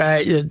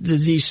Hawkeye,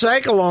 the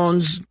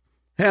Cyclones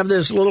have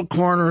this little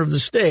corner of the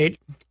state,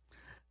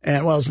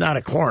 and it's not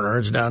a corner;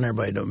 it's down there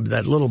by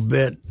that little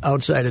bit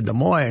outside of Des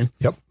Moines.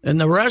 Yep. And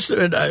the rest of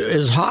it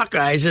is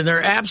Hawkeyes, and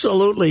they're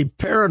absolutely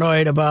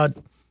paranoid about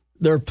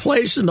their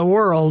place in the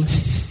world.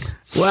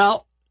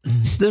 Well,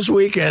 this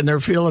weekend they're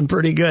feeling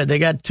pretty good. They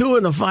got 2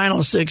 in the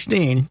final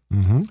 16,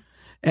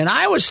 and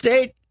Iowa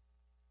State.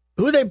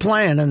 Who are they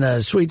playing in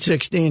the Sweet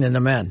 16 in the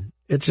men?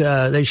 It's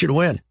they should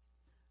win.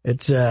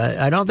 It's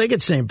I don't think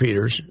it's St.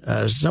 Peter's.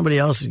 Somebody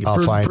else.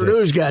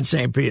 Purdue's got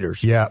St.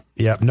 Peter's. Yeah.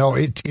 No,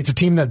 it's a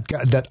team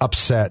that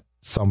upset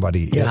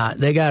somebody. Yeah,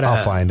 they got.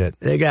 I'll find it.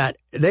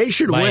 They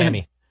should Miami.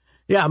 win.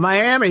 Yeah,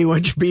 Miami,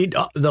 which beat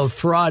the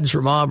frauds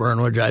from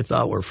Auburn, which I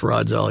thought were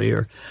frauds all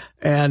year,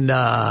 and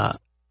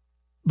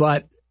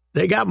but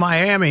they got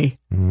Miami.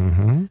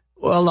 Mm-hmm.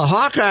 Well, the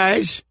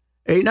Hawkeyes,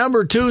 a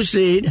number 2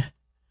 seed.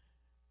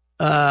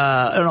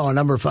 A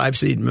number 5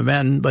 seed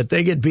men, but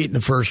they get beat in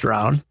the first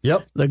round.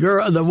 Yep.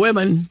 The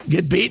women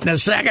get beat in the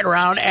second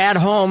round at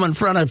home in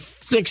front of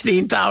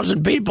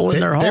 16,000 people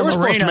in their home arena. They were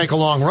supposed to make a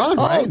long run,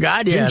 right? Oh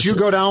God, yes. Didn't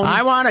you go down?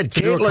 I wanted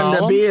Caitlin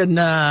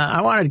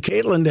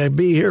to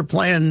be here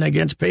playing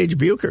against Paige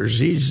Buchers.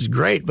 He's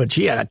great, but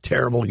she had a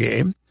terrible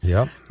game.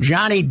 Yep.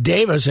 Johnny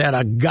Davis had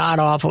a god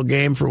awful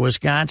game for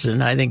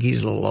Wisconsin. I think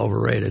he's a little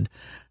overrated.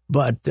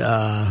 But,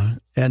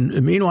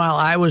 and meanwhile,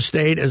 Iowa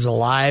State is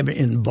alive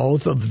in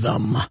both of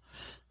them,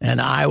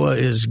 and Iowa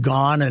is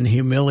gone and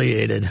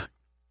humiliated.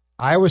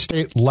 Iowa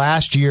State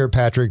last year,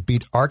 Patrick,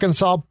 beat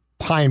Arkansas,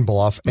 Pine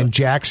Bluff, and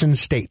Jackson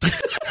State.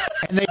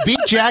 And they beat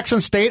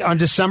Jackson State on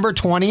December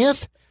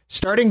 20th.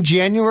 Starting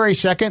January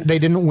 2nd, they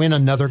didn't win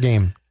another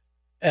game.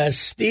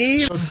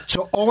 Steve?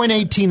 So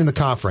 0-18 in the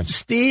conference.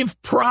 Steve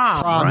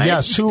Prom, right?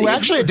 Yes, who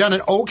actually had done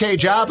an okay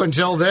job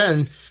until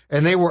then,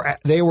 and they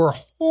were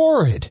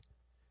horrid.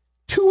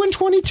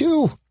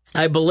 2-22.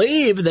 I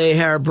believe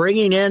they are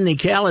bringing in the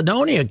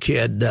Caledonia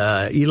kid,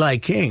 Eli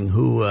King,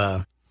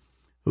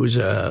 who's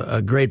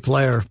a great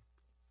player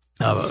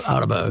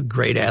out of a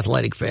great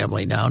athletic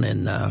family down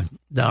in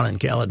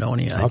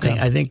Caledonia. Okay.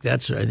 I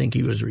think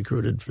he was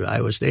recruited for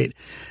Iowa State.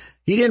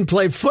 He didn't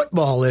play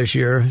football this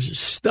year.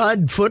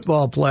 Stud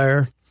football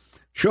player,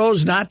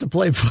 chose not to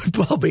play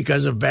football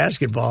because of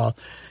basketball.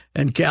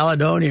 And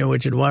Caledonia,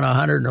 which had won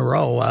 100 in a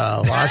row,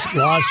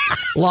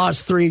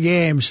 lost 3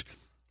 games.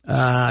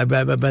 I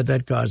bet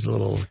that caused a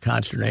little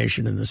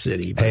consternation in the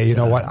city. But, hey, you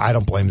know what? I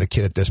don't blame the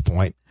kid at this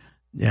point.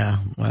 Yeah,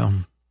 well,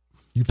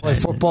 you play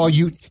football,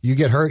 you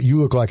get hurt, you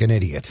look like an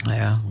idiot.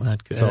 Yeah,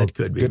 that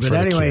could be. But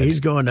anyway, he's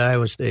going to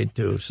Iowa State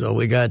too. So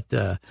we got,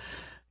 it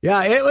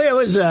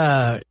was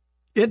a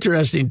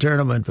interesting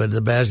tournament, but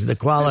the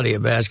quality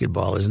of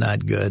basketball is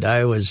not good.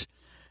 The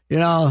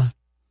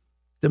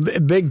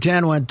Big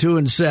Ten went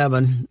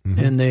 2-7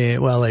 in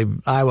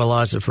Iowa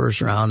lost the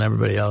first round.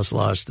 Everybody else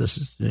lost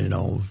this.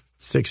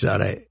 5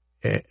 out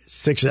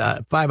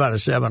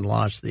of 7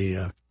 lost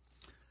the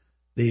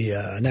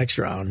next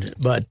round,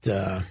 but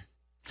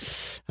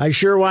I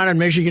sure wanted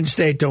Michigan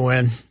State to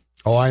win.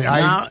 Oh,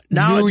 I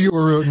knew you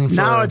were rooting for.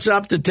 Now it's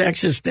up to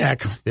Texas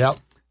Tech. Yep.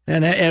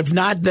 And if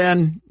not,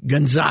 then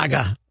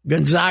Gonzaga.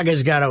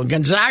 Gonzaga's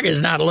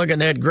not looking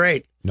that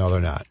great. No,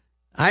 they're not.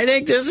 I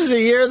think this is a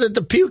year that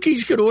the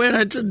Pukies could win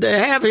it. To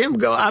have him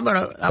go,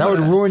 that would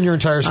ruin your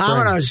entire spring.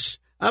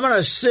 I'm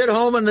gonna sit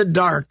home in the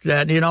dark.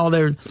 That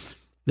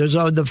There's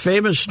the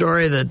famous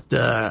story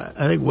that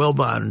I think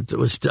Wilbon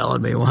was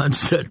telling me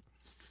once, that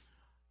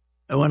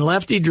when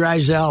Lefty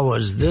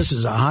Driesell this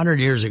is 100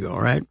 years ago,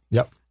 right?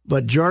 Yep.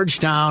 But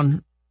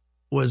Georgetown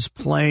was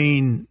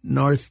playing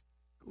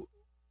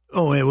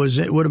Oh, it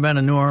would have been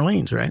in New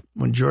Orleans, right?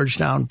 When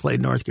Georgetown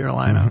played North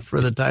Carolina for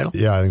the title.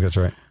 Yeah, I think that's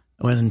right.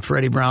 When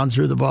Freddie Brown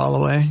threw the ball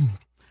away.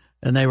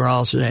 And they were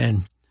all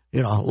saying,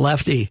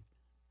 Lefty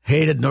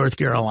hated North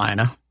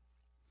Carolina.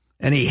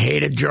 And he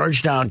hated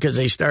Georgetown because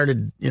they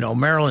started,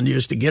 Maryland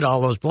used to get all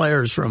those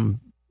players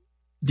from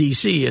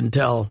D.C.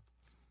 until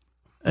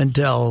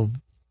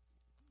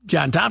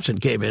John Thompson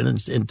came in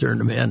and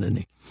turned them in.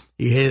 And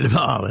he hated them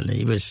all. And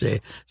he was saying,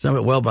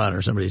 Wellbond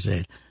or somebody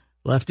saying,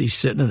 Lefty's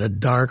sitting in a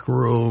dark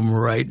room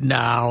right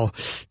now,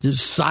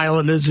 just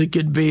silent as it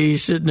could be,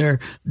 sitting there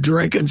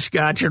drinking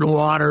scotch and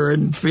water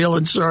and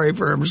feeling sorry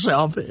for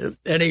himself.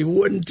 And he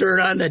wouldn't turn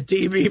on the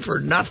TV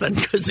for nothing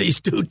because these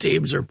two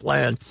teams are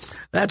playing.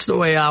 That's the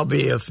way I'll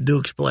be if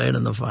Duke's playing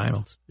in the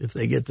finals, if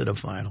they get to the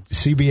finals.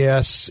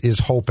 CBS is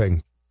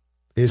hoping,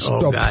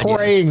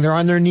 praying. Yes. They're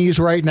on their knees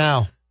right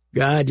now.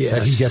 God, yes.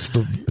 That he gets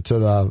to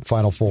the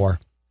Final Four.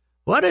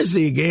 What is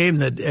the game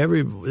that there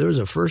was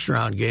a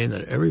first-round game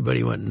that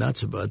everybody went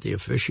nuts about the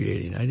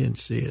officiating. I didn't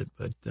see it,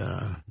 but,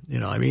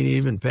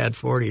 even Pat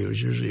Forty,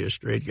 who's usually a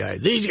straight guy,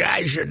 these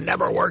guys should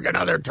never work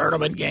another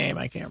tournament game.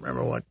 I can't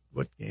remember what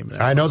game that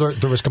was. I know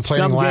there was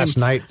complaining last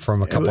night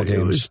from a couple of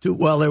games. There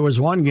was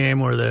one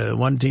game where the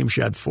one team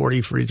shot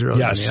 40 free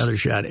throws and the other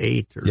shot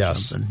 8 or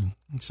something.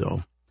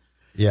 So,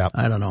 yeah,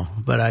 I don't know,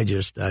 but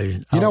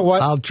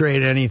I'll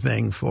trade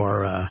anything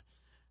for...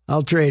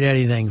 I'll trade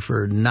anything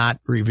for not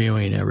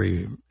reviewing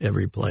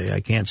every play. I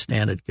can't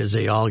stand it because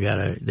they all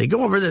they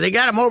go over there. They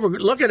got them over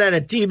looking at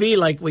a TV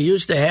like we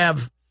used to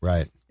have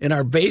in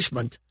our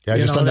basement. Yeah,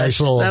 just a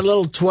nice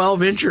little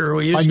 12-incher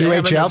we used to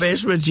have in the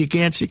basement. You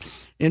can't see.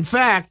 In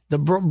fact, the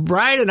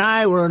bride and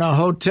I were in a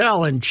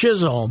hotel in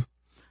Chisholm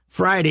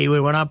Friday. We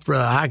went up for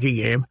a hockey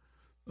game,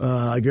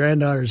 a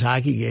granddaughter's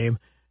hockey game.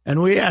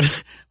 And we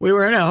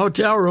were in a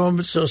hotel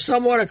room, so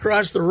somewhat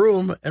across the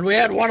room, and we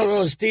had one of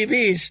those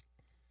TVs.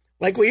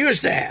 Like we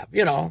used to have,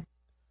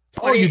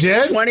 20, you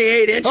did?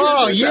 28 inches.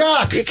 Oh,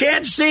 yuck. You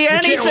can't see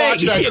anything. You can't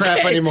watch that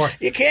crap anymore.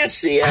 You can't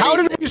see anything. How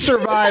did we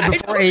survive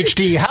before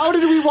HD? How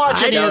did we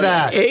watch any of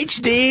that?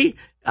 HD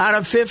on a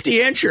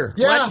 50-incher.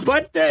 Yeah.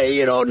 But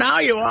now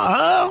you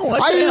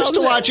are. I used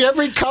to watch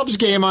every Cubs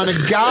game on a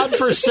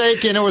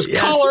godforsaken. It was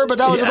color, but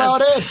that was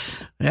about it.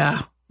 Yeah.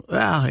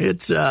 Well,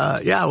 it's,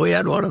 we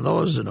had one of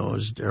those, and it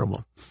was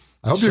terrible.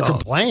 I hope you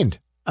complained.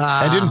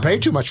 I didn't pay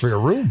too much for your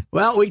room.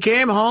 Well, we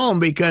came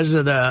home because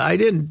of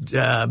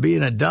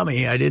being a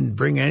dummy, I didn't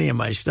bring any of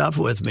my stuff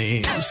with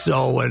me.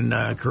 So when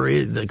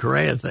the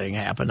Correa thing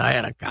happened, I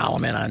had a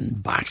column in on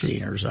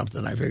boxing or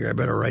something. I figured I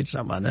better write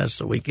something on this.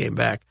 So we came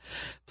back.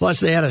 Plus,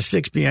 they had a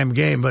 6 p.m.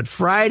 game. But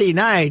Friday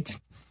night,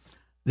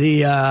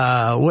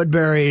 the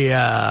Woodbury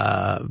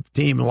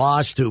team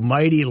lost to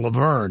mighty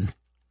Laverne.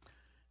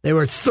 They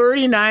were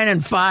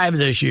 39-5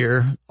 this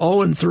year,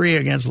 0-3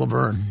 against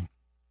Laverne.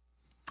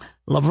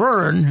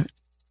 Laverne,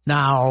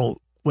 now,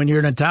 when you're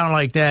in a town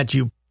like that,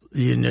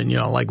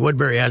 like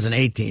Woodbury has an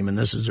A team, and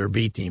this is their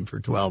B team for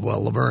 12.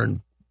 Well,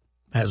 Laverne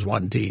has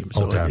one team,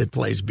 so it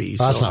plays B.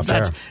 That's not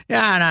fair.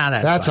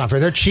 That's not fair.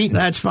 They're cheating.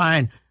 That's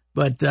fine,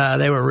 but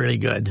they were really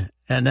good.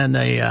 And then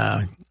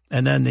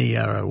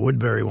the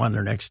Woodbury won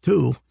their next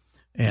two,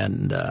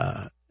 and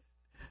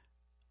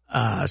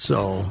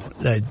so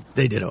they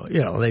did.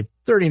 They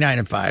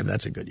 39-5.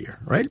 That's a good year,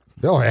 right?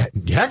 Oh,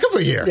 heck of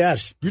a year.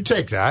 Yes, you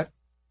take that.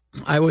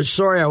 I was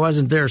sorry I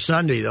wasn't there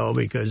Sunday, though,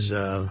 because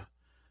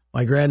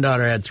my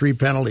granddaughter had 3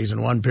 penalties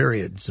in one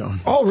period. So,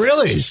 oh,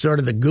 really? She's sort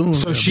of the goon.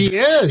 So she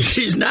is.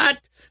 She's not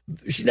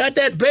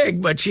that big,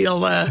 but she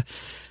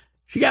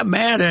got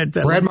mad at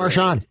Brad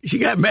Marchand. She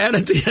got mad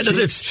at the end of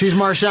this. She's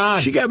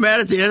Marchand. She got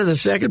mad at the end of the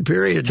second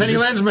period. Kenny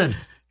Lensman.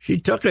 She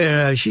took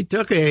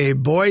a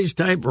boys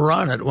type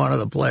run at one of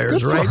the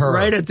players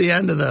right at the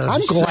end of the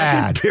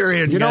second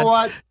period. You know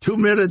what? 2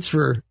 minutes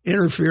for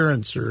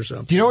interference or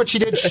something. Do you know what she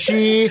did?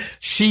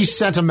 She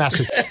sent a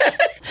message.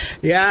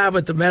 Yeah,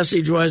 but the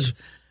message was,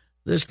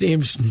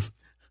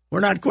 we're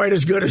not quite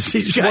as good as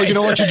these guys. Well, you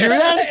know what you do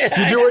then?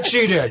 You do what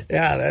she did.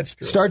 Yeah, that's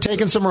true. Start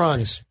taking some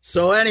runs.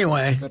 So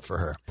anyway, good for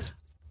her.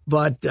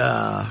 But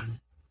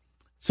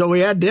so we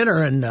had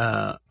dinner in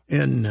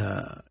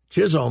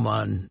Chisholm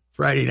on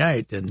Friday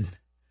night, and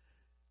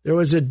there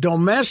was a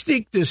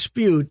domestic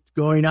dispute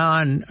going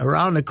on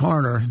around the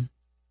corner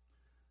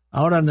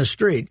out on the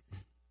street.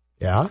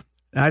 Yeah.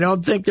 I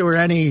don't think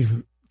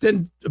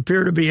didn't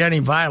appear to be any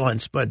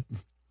violence, but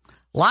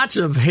lots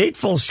of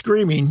hateful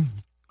screaming.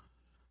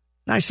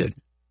 And I said,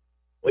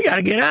 we got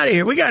to get out of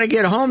here. We got to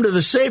get home to the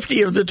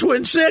safety of the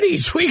Twin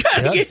Cities. We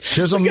got to get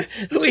Chisholm,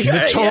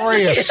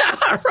 notorious.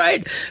 Yeah,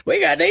 right. We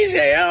got these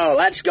guys.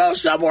 Let's go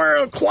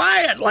somewhere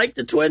quiet, like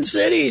the Twin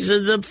Cities,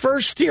 the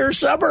first tier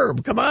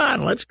suburb. Come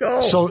on, let's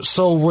go.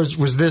 So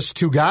was this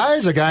 2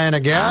 guys, a guy and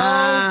a gal?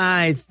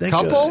 I think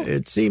couple.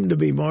 It seemed to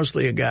be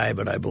mostly a guy,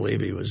 but I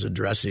believe he was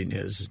addressing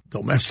his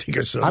domestic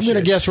associate. I'm going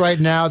to guess right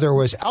now there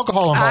was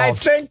alcohol involved. I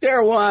think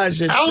there was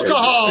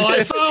alcohol.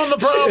 I found the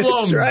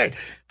problem. That's right.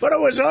 But it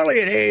was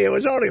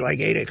only like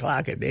 8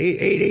 o'clock at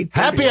 8:30.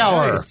 Happy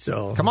hour.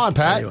 So come on,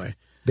 Pat. Anyway,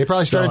 They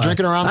probably started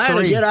drinking around 3. I had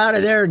to get out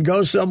of there and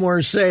go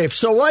somewhere safe.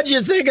 So what'd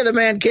you think of the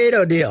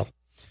Mankato deal?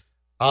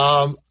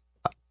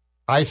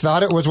 I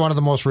thought it was one of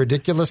the most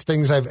ridiculous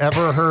things I've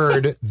ever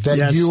heard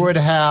that you would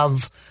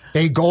have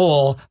a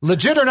goal,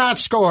 legit or not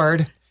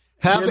scored,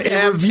 have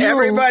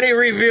everybody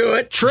review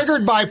it,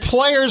 triggered by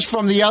players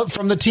from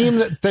the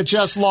team that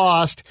just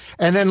lost,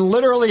 and then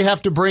literally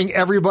have to bring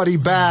everybody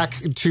back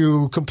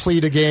to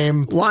complete a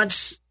game. I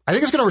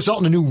think it's going to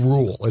result in a new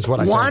rule, is what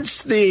I think.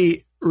 Once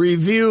the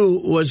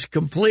review was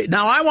complete.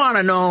 Now, I want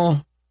to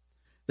know,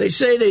 they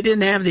say they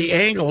didn't have the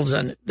angles,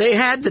 and they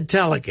had the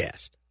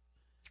telecast.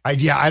 I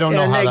don't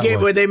know how that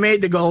worked. They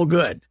made the goal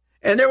good.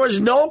 And there was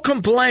no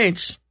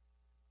complaints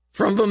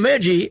from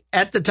Bemidji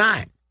at the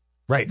time.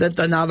 Right.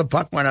 Now the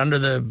puck went under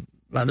the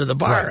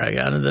bar, right.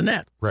 Under the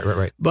net.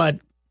 Right. But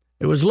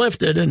it was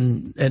lifted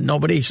and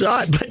nobody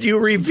saw it. But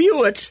you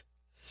review it.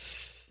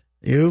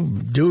 You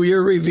do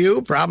your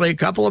review, probably a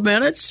couple of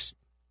minutes.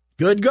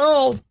 Good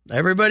goal.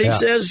 Everybody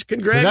says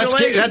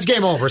congratulations. That's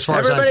game over as far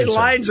as I'm concerned. Everybody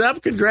lines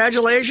up.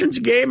 Congratulations.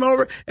 Game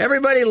over.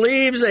 Everybody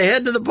leaves. They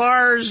head to the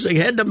bars. They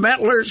head to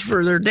Mettler's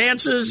for their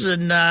dances,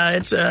 and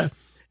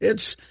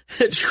it's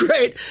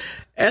great.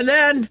 And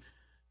then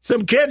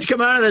some kids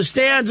come out of the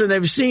stands and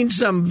they've seen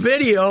some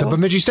video. The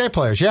Bemidji State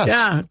players, yes.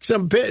 Yeah,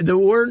 some that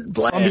weren't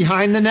playing. From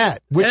behind the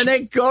net. And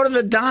they go to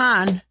the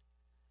Don.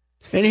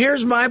 And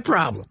here's my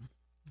problem.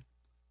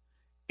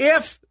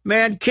 If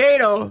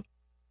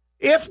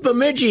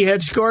Bemidji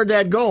had scored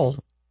that goal,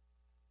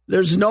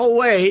 there's no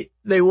way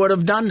they would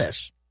have done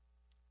this.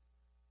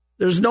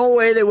 There's no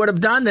way they would have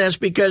done this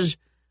because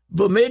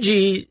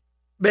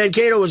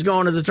Mankato was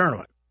going to the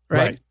tournament,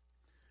 right?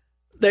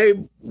 They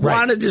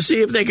wanted to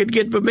see if they could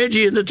get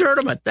Bemidji in the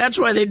tournament. That's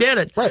why they did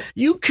it. Right.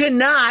 You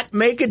cannot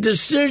make a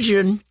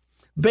decision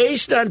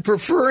based on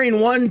preferring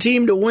one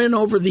team to win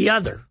over the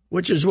other,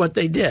 which is what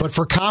they did. But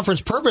for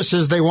conference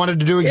purposes, they wanted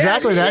to do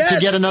exactly that to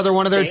get another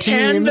one of their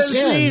teams end the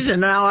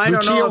season. Now I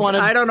don't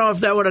know if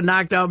that would have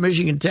knocked out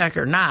Michigan Tech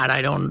or not.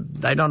 I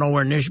don't know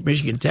where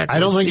Michigan Tech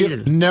was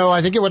seated.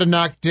 I think it would have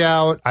knocked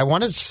out. I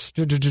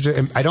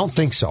don't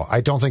think so.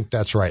 I don't think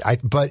that's right.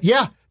 But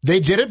yeah, they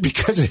did it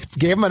because it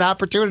gave them an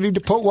opportunity to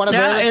put one of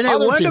their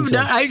other teams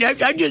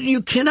in.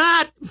 You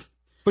cannot.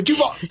 But you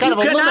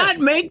cannot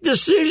make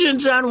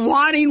decisions on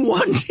wanting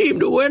one team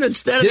to win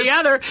instead of the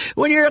other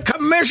when you're a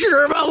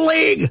commissioner of a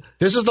league.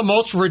 This is the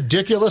most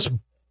ridiculous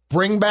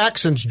bringback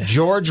since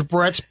George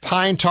Brett's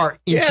Pine Tar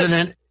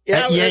incident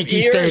at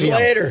Yankee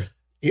Stadium.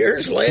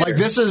 Years later. Like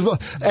this is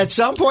at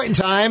some point in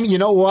time, you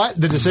know what?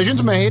 The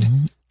decision's made.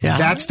 Yeah.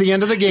 That's the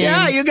end of the game.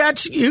 Yeah, they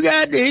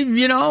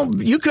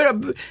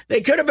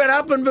could have been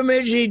up in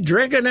Bemidji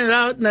drinking it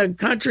out in the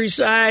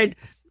countryside,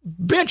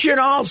 bitching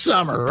all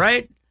summer,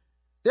 right?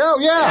 Oh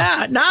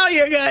yeah. Yeah. Now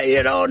you got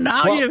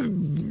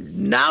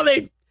now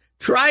they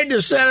tried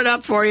to set it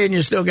up for you and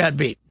you still got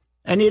beat.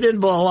 And you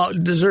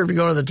didn't deserve to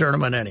go to the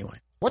tournament anyway.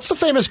 What's the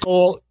famous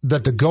goal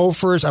that the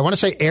Gophers, I want to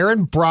say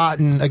Aaron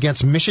Broughton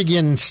against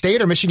Michigan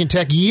State or Michigan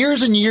Tech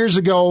years and years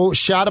ago,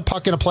 shot a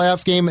puck in a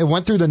playoff game. It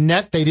went through the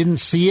net. They didn't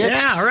see it.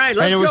 Yeah, right.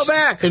 Let's go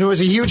back. And it was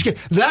a huge game.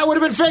 That would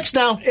have been fixed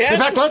now. Yes, in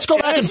fact, let's go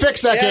back and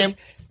fix that game.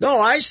 No,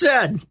 I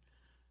said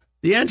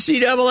the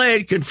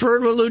NCAA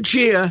conferred with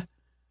Lucia,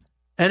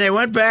 and they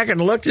went back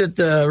and looked at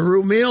the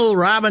Rumil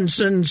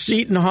Robinson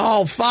Seton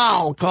Hall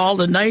foul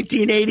called in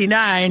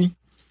 1989.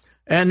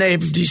 And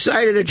they've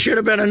decided it should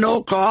have been a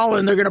no call,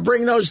 and they're going to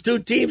bring those two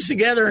teams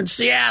together in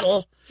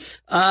Seattle.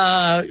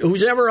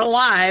 Who's ever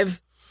alive,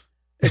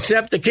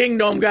 except the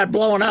Kingdome got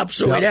blown up,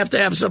 so we'd have to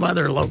have some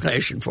other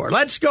location for it.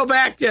 Let's go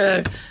back.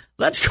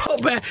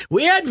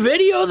 We had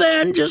video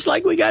then, just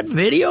like we got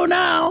video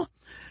now.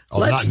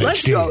 Let's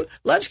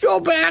go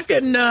back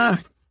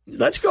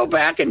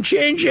and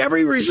change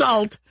every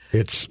result.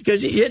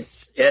 Because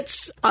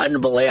it's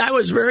unbelievable. I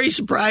was very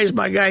surprised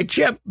my guy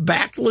Chip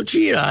backed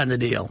Lucia on the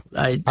deal.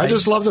 I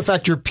just love the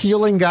fact you're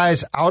peeling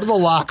guys out of the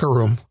locker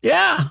room.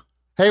 Yeah.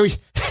 Hey,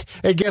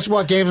 guess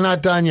what? Game's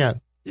not done yet.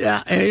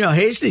 Yeah, and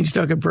Hastings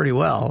took it pretty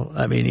well.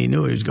 I mean, he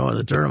knew he was going to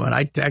the tournament.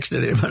 I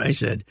texted him and I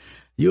said,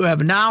 "You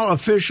have now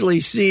officially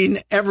seen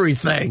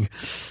everything."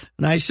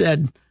 And I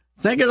said,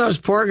 think of those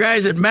poor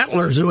guys at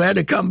Mettler's who had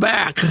to come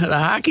back, the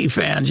hockey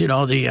fans,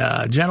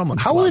 the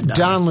gentlemen's club. How would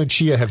Don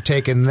Lucia have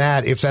taken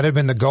that if that had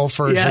been the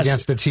Gophers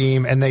against the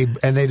team and they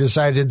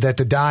decided that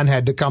the Don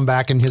had to come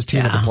back and his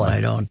team had to play? I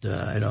don't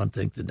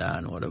think the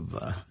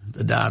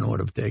Don would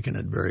have taken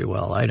it very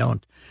well.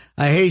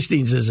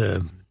 Hastings is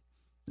a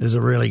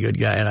really good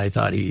guy, and I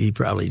thought he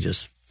probably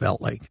just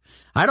felt like,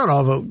 I don't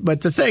know,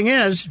 but the thing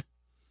is,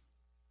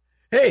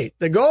 hey,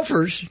 the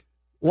Gophers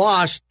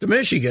lost to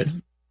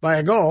Michigan by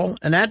a goal,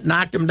 and that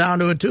knocked him down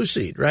to a 2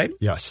 seed, right?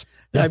 Yes.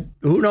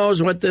 Who knows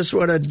what this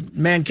would have...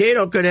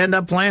 Mankato could end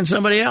up playing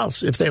somebody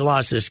else if they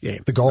lost this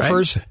game. The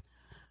Gophers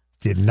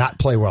did not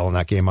play well in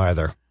that game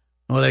either.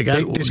 Well, they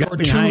scored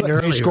behind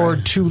early. They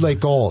scored 2 late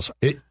goals.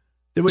 Did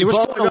we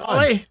blow the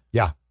goalie?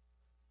 Yeah.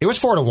 It was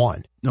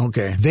 4-1.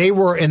 Okay.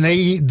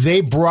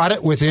 They brought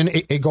it within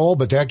a goal,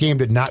 but that game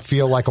did not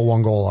feel like a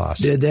 1-goal loss.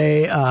 Did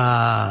they?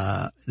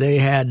 They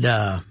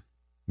had...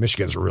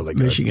 Michigan's really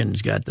good.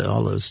 Michigan's got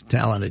all those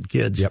talented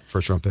kids. Yep,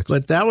 first-round picks.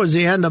 But that was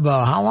the end of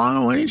how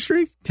long a winning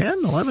streak?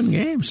 10, 11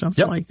 games,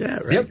 something like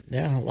that, right? Yep.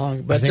 Yeah,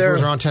 long. But I think it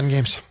was around 10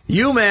 games.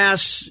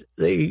 UMass,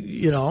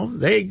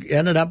 they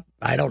ended up,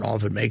 I don't know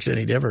if it makes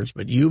any difference,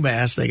 but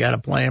UMass, they got to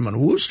play them in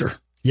Worcester.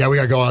 Yeah, we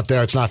got to go out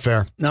there. It's not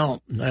fair.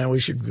 No, we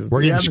should.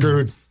 We're getting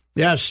screwed.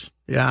 Yes,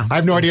 yeah. I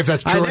have no idea if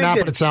that's true or not,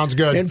 but it sounds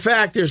good. In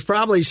fact, there's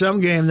probably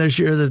some game this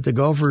year that the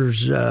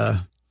Gophers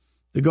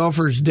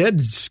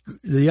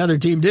the other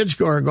team did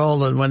score a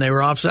goal when they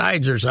were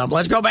offsides or something.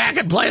 Let's go back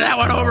and play that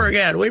one over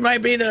again. We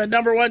might be the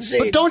number 1 seed.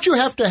 But don't you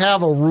have to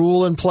have a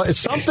rule in place?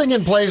 Something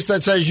in place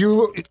that says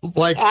you,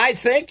 like... I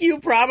think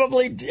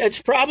it's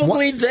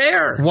probably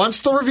there.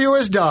 Once the review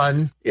is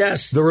done...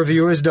 Yes. The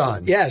review is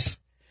done. Yes.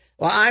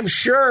 Well, I'm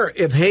sure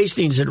if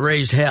Hastings had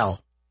raised hell,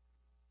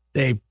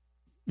 he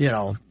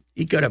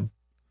could have...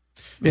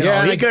 he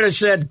could have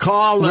said,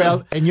 call...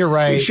 Well, and you're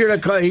right. He should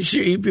have...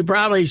 He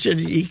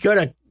could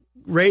have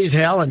raised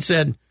hell and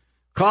said,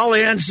 call the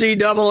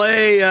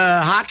NCAA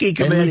hockey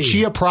committee. And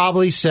Lucia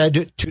probably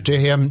said to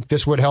him,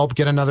 this would help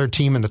get another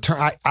team in the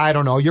turn. I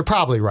don't know. You're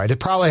probably right. It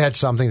probably had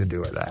something to do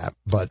with that.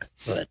 But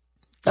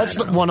that's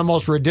one of the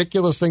most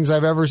ridiculous things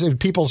I've ever seen.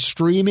 People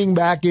streaming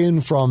back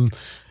in from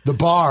the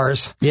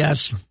bars.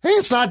 Yes. Hey,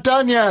 it's not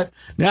done yet.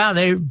 Now,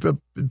 they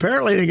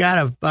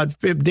got about...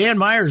 Dan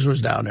Myers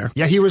was down there.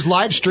 Yeah, he was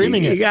live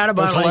streaming it. They got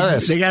about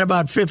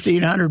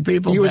 1,500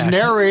 people. He was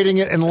narrating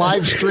it and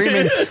live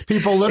streaming.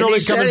 People literally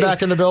coming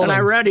back in the building. And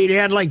I read he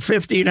had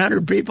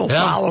 1,500 people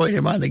following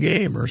him on the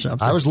game or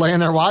something. I was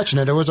laying there watching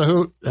it. It was a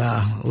hoot.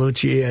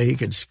 Lucia, he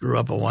could screw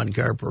up a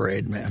one-car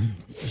parade, man.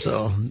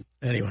 So,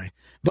 anyway.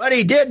 But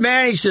he did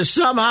manage to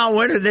somehow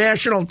win a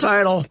national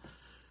title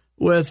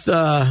with...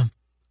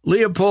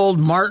 Leopold,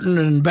 Martin,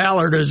 and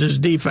Ballard as his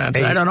defense.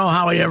 Hey, I don't know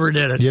how he ever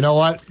did it. You know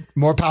what?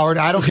 More power.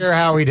 I don't care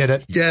how he did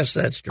it. Yes,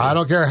 that's true. I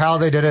don't care how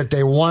they did it.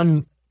 They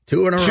won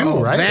 2 in a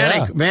row.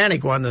 Right?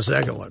 Vanek won the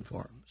second one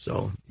for him.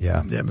 So,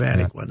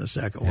 Vanek won the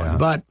second one.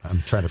 But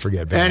I'm trying to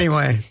forget Vanek.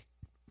 Anyway,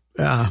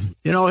 I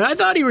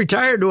thought he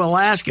retired to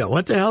Alaska.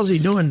 What the hell's he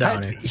doing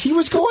down here? He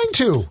was going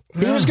to.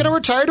 He was going to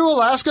retire to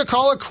Alaska,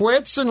 call it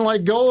quits, and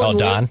go. Oh,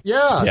 Don?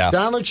 Yeah,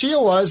 Don Lucia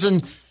was,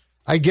 and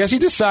I guess he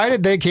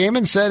decided. They came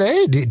and said,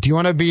 hey, do you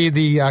want to be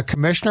the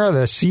commissioner of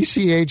the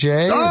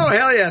CCHA? Oh,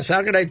 hell yes.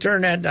 How could I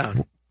turn that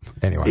down?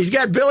 Anyway. He's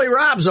got Billy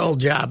Robb's old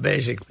job,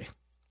 basically.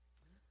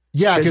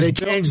 Yeah,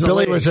 because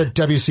Billy was at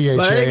WCHA.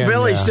 But I think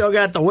Billy still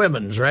got the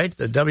women's, right?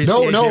 The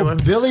WCHA No,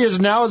 women? Billy is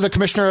now the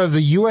commissioner of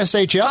the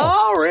USHL.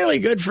 Oh, really?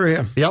 Good for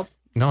him. Yep.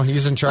 No,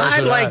 he's in charge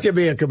I'd of that. like to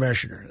be a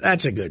commissioner.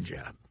 That's a good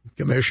job.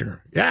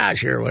 Commissioner. Yeah,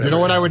 sure, whatever. You know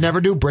what I would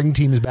never do? Bring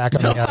teams back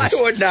on the ice.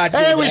 I would not do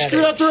Hey, that. we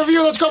screwed up the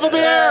review. Let's go for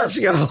beer. Let's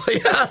go.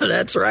 Yeah,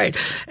 that's right.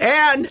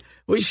 And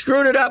we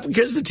screwed it up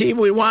because the team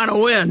we want to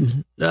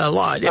win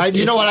lost.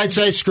 You know what I'd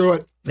say? Screw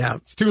it. Yeah.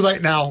 It's too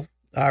late now.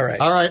 All right.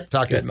 All right.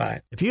 Talk to you.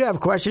 Goodbye. If you have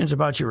questions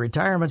about your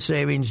retirement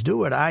savings, do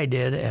what I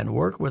did and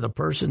work with a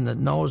person that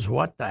knows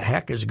what the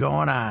heck is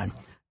going on.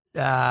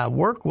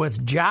 Work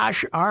with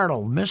Josh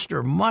Arnold,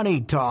 Mr.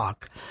 Money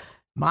Talk.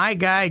 My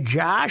guy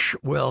Josh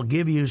will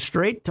give you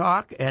straight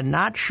talk and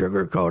not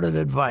sugar-coated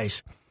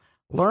advice.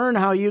 Learn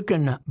how you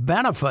can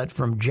benefit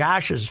from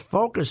Josh's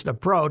focused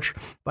approach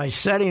by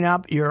setting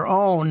up your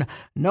own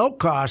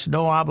no-cost,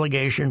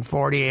 no-obligation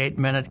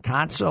 48-minute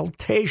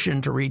consultation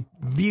to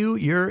review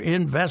your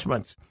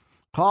investments.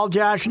 Call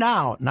Josh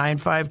now,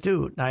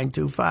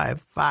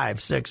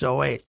 952-925-5608.